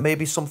hoping that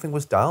maybe something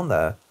was down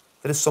there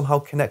that is somehow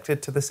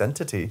connected to this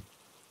entity,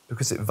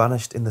 because it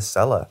vanished in the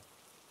cellar.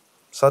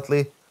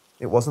 Sadly,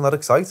 it wasn't that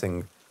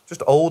exciting,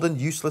 just old and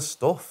useless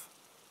stuff.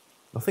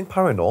 Nothing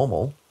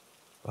paranormal,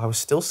 but I was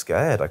still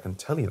scared, I can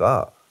tell you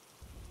that.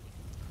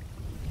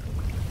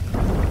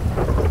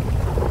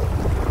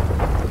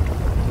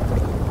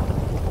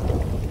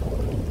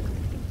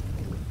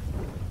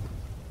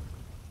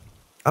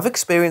 I've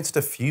experienced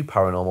a few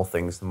paranormal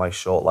things in my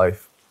short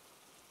life.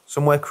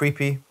 Some were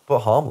creepy, but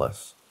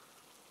harmless.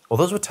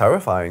 Others were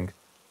terrifying,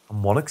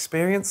 and one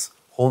experience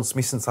haunts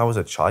me since I was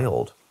a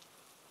child.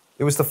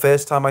 It was the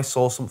first time I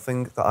saw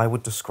something that I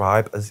would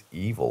describe as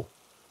evil.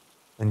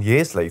 And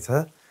years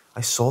later,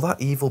 I saw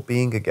that evil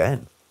being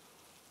again.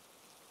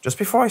 Just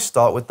before I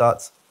start with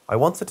that, I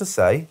wanted to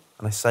say,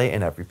 and I say it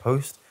in every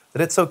post,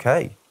 that it's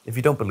okay if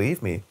you don't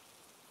believe me.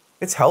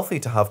 It's healthy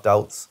to have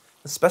doubts,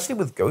 especially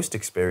with ghost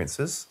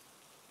experiences.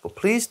 But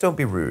please don't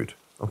be rude,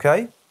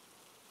 okay?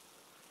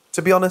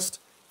 To be honest,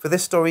 for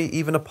this story,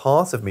 even a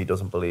part of me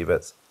doesn't believe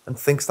it and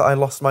thinks that I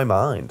lost my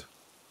mind.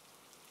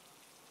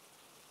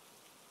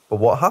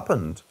 But what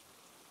happened?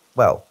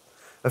 Well,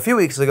 a few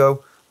weeks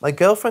ago, my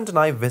girlfriend and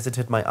I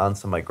visited my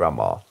aunt and my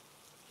grandma.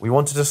 We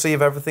wanted to see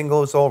if everything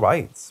was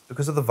alright.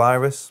 Because of the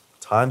virus,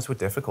 times were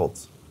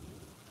difficult.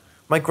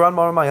 My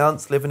grandma and my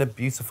aunt live in a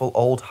beautiful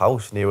old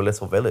house near a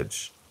little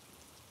village.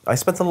 I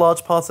spent a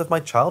large part of my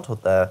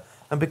childhood there,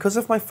 and because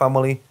of my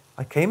family,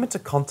 I came into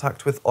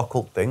contact with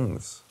occult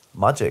things,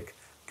 magic,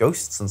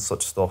 ghosts and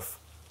such stuff.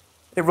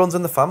 It runs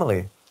in the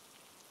family.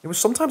 It was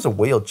sometimes a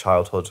weird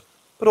childhood,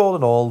 but all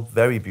in all,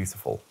 very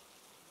beautiful.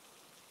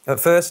 At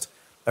first,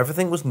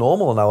 everything was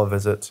normal on our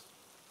visit.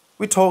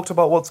 We talked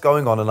about what's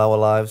going on in our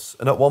lives,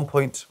 and at one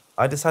point,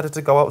 I decided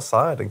to go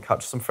outside and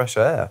catch some fresh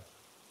air.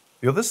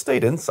 The others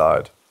stayed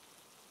inside.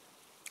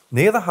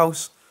 Near the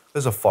house,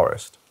 there's a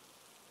forest.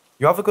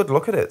 You have a good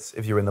look at it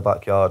if you're in the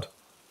backyard.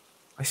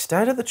 I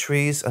stared at the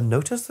trees and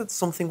noticed that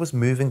something was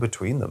moving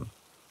between them.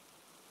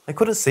 I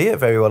couldn't see it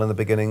very well in the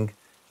beginning,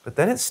 but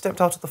then it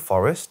stepped out of the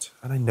forest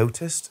and I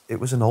noticed it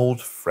was an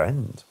old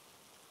friend.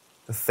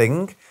 The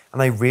thing,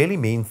 and I really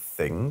mean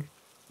thing,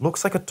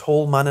 looks like a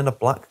tall man in a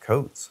black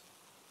coat.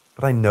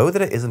 But I know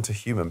that it isn't a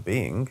human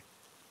being.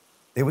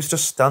 It was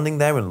just standing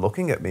there and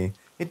looking at me.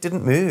 It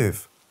didn't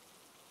move.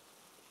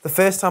 The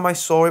first time I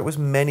saw it was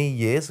many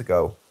years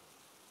ago.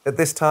 At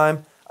this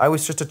time, I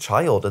was just a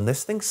child and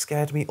this thing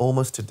scared me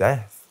almost to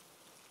death.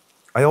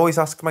 I always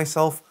ask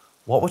myself,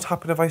 what would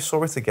happen if I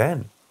saw it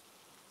again?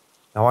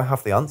 Now I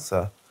have the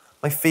answer.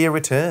 My fear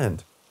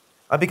returned.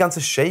 I began to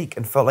shake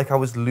and felt like I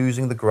was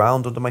losing the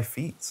ground under my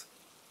feet.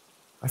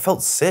 I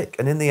felt sick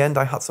and in the end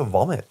I had to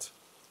vomit.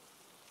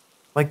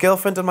 My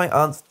girlfriend and my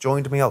aunt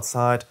joined me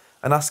outside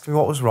and asked me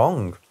what was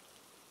wrong.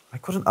 I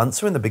couldn't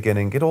answer in the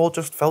beginning, it all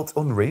just felt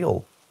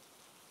unreal.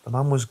 The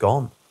man was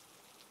gone.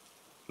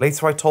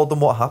 Later I told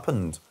them what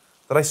happened,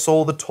 that I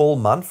saw the tall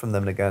man from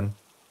them again.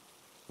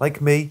 Like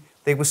me,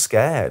 they were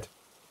scared.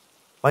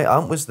 My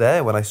aunt was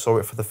there when I saw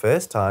it for the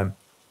first time.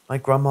 My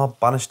grandma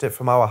banished it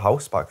from our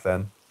house back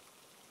then.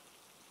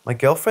 My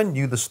girlfriend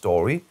knew the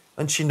story,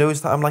 and she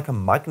knows that I'm like a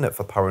magnet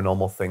for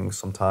paranormal things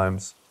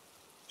sometimes.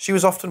 She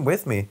was often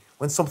with me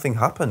when something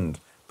happened,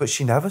 but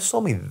she never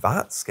saw me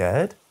that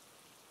scared.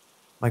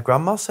 My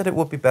grandma said it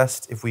would be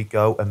best if we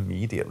go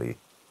immediately.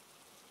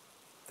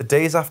 The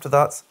days after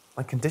that,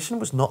 my condition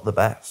was not the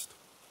best.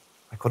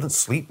 I couldn't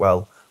sleep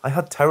well. I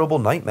had terrible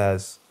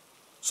nightmares.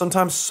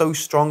 Sometimes so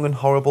strong and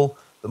horrible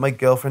that my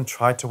girlfriend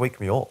tried to wake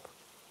me up.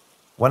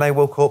 When I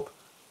woke up,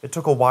 it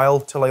took a while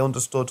till I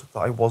understood that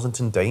I wasn't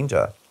in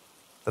danger,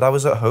 that I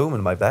was at home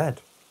in my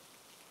bed.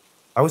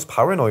 I was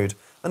paranoid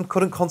and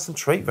couldn't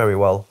concentrate very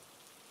well.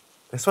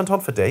 This went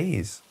on for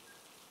days.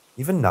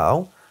 Even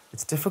now,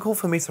 it's difficult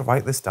for me to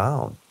write this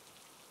down.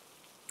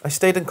 I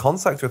stayed in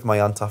contact with my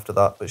aunt after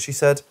that, but she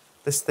said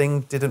this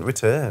thing didn't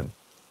return.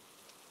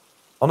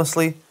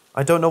 Honestly,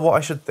 I don't know what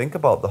I should think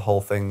about the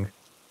whole thing.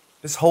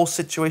 This whole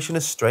situation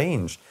is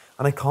strange,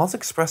 and I can't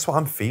express what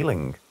I'm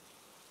feeling.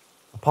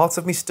 A part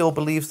of me still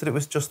believes that it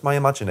was just my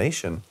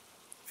imagination.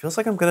 It feels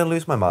like I'm going to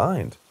lose my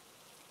mind.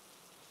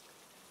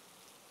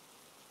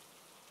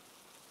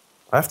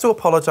 I have to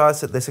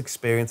apologise that this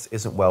experience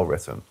isn't well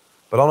written,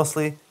 but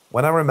honestly,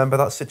 when I remember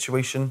that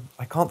situation,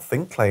 I can't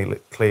think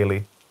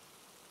clearly.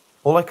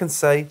 All I can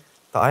say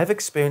that I have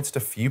experienced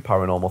a few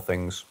paranormal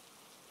things.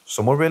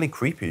 Some were really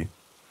creepy,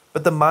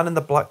 but the man in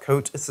the black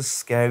coat is the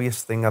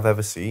scariest thing I've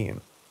ever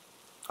seen.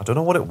 I don't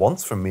know what it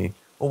wants from me,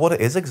 or what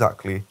it is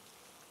exactly,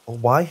 or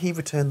why he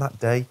returned that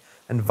day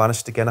and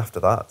vanished again after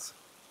that.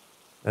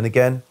 And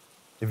again,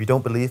 if you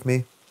don't believe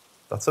me,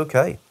 that's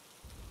okay.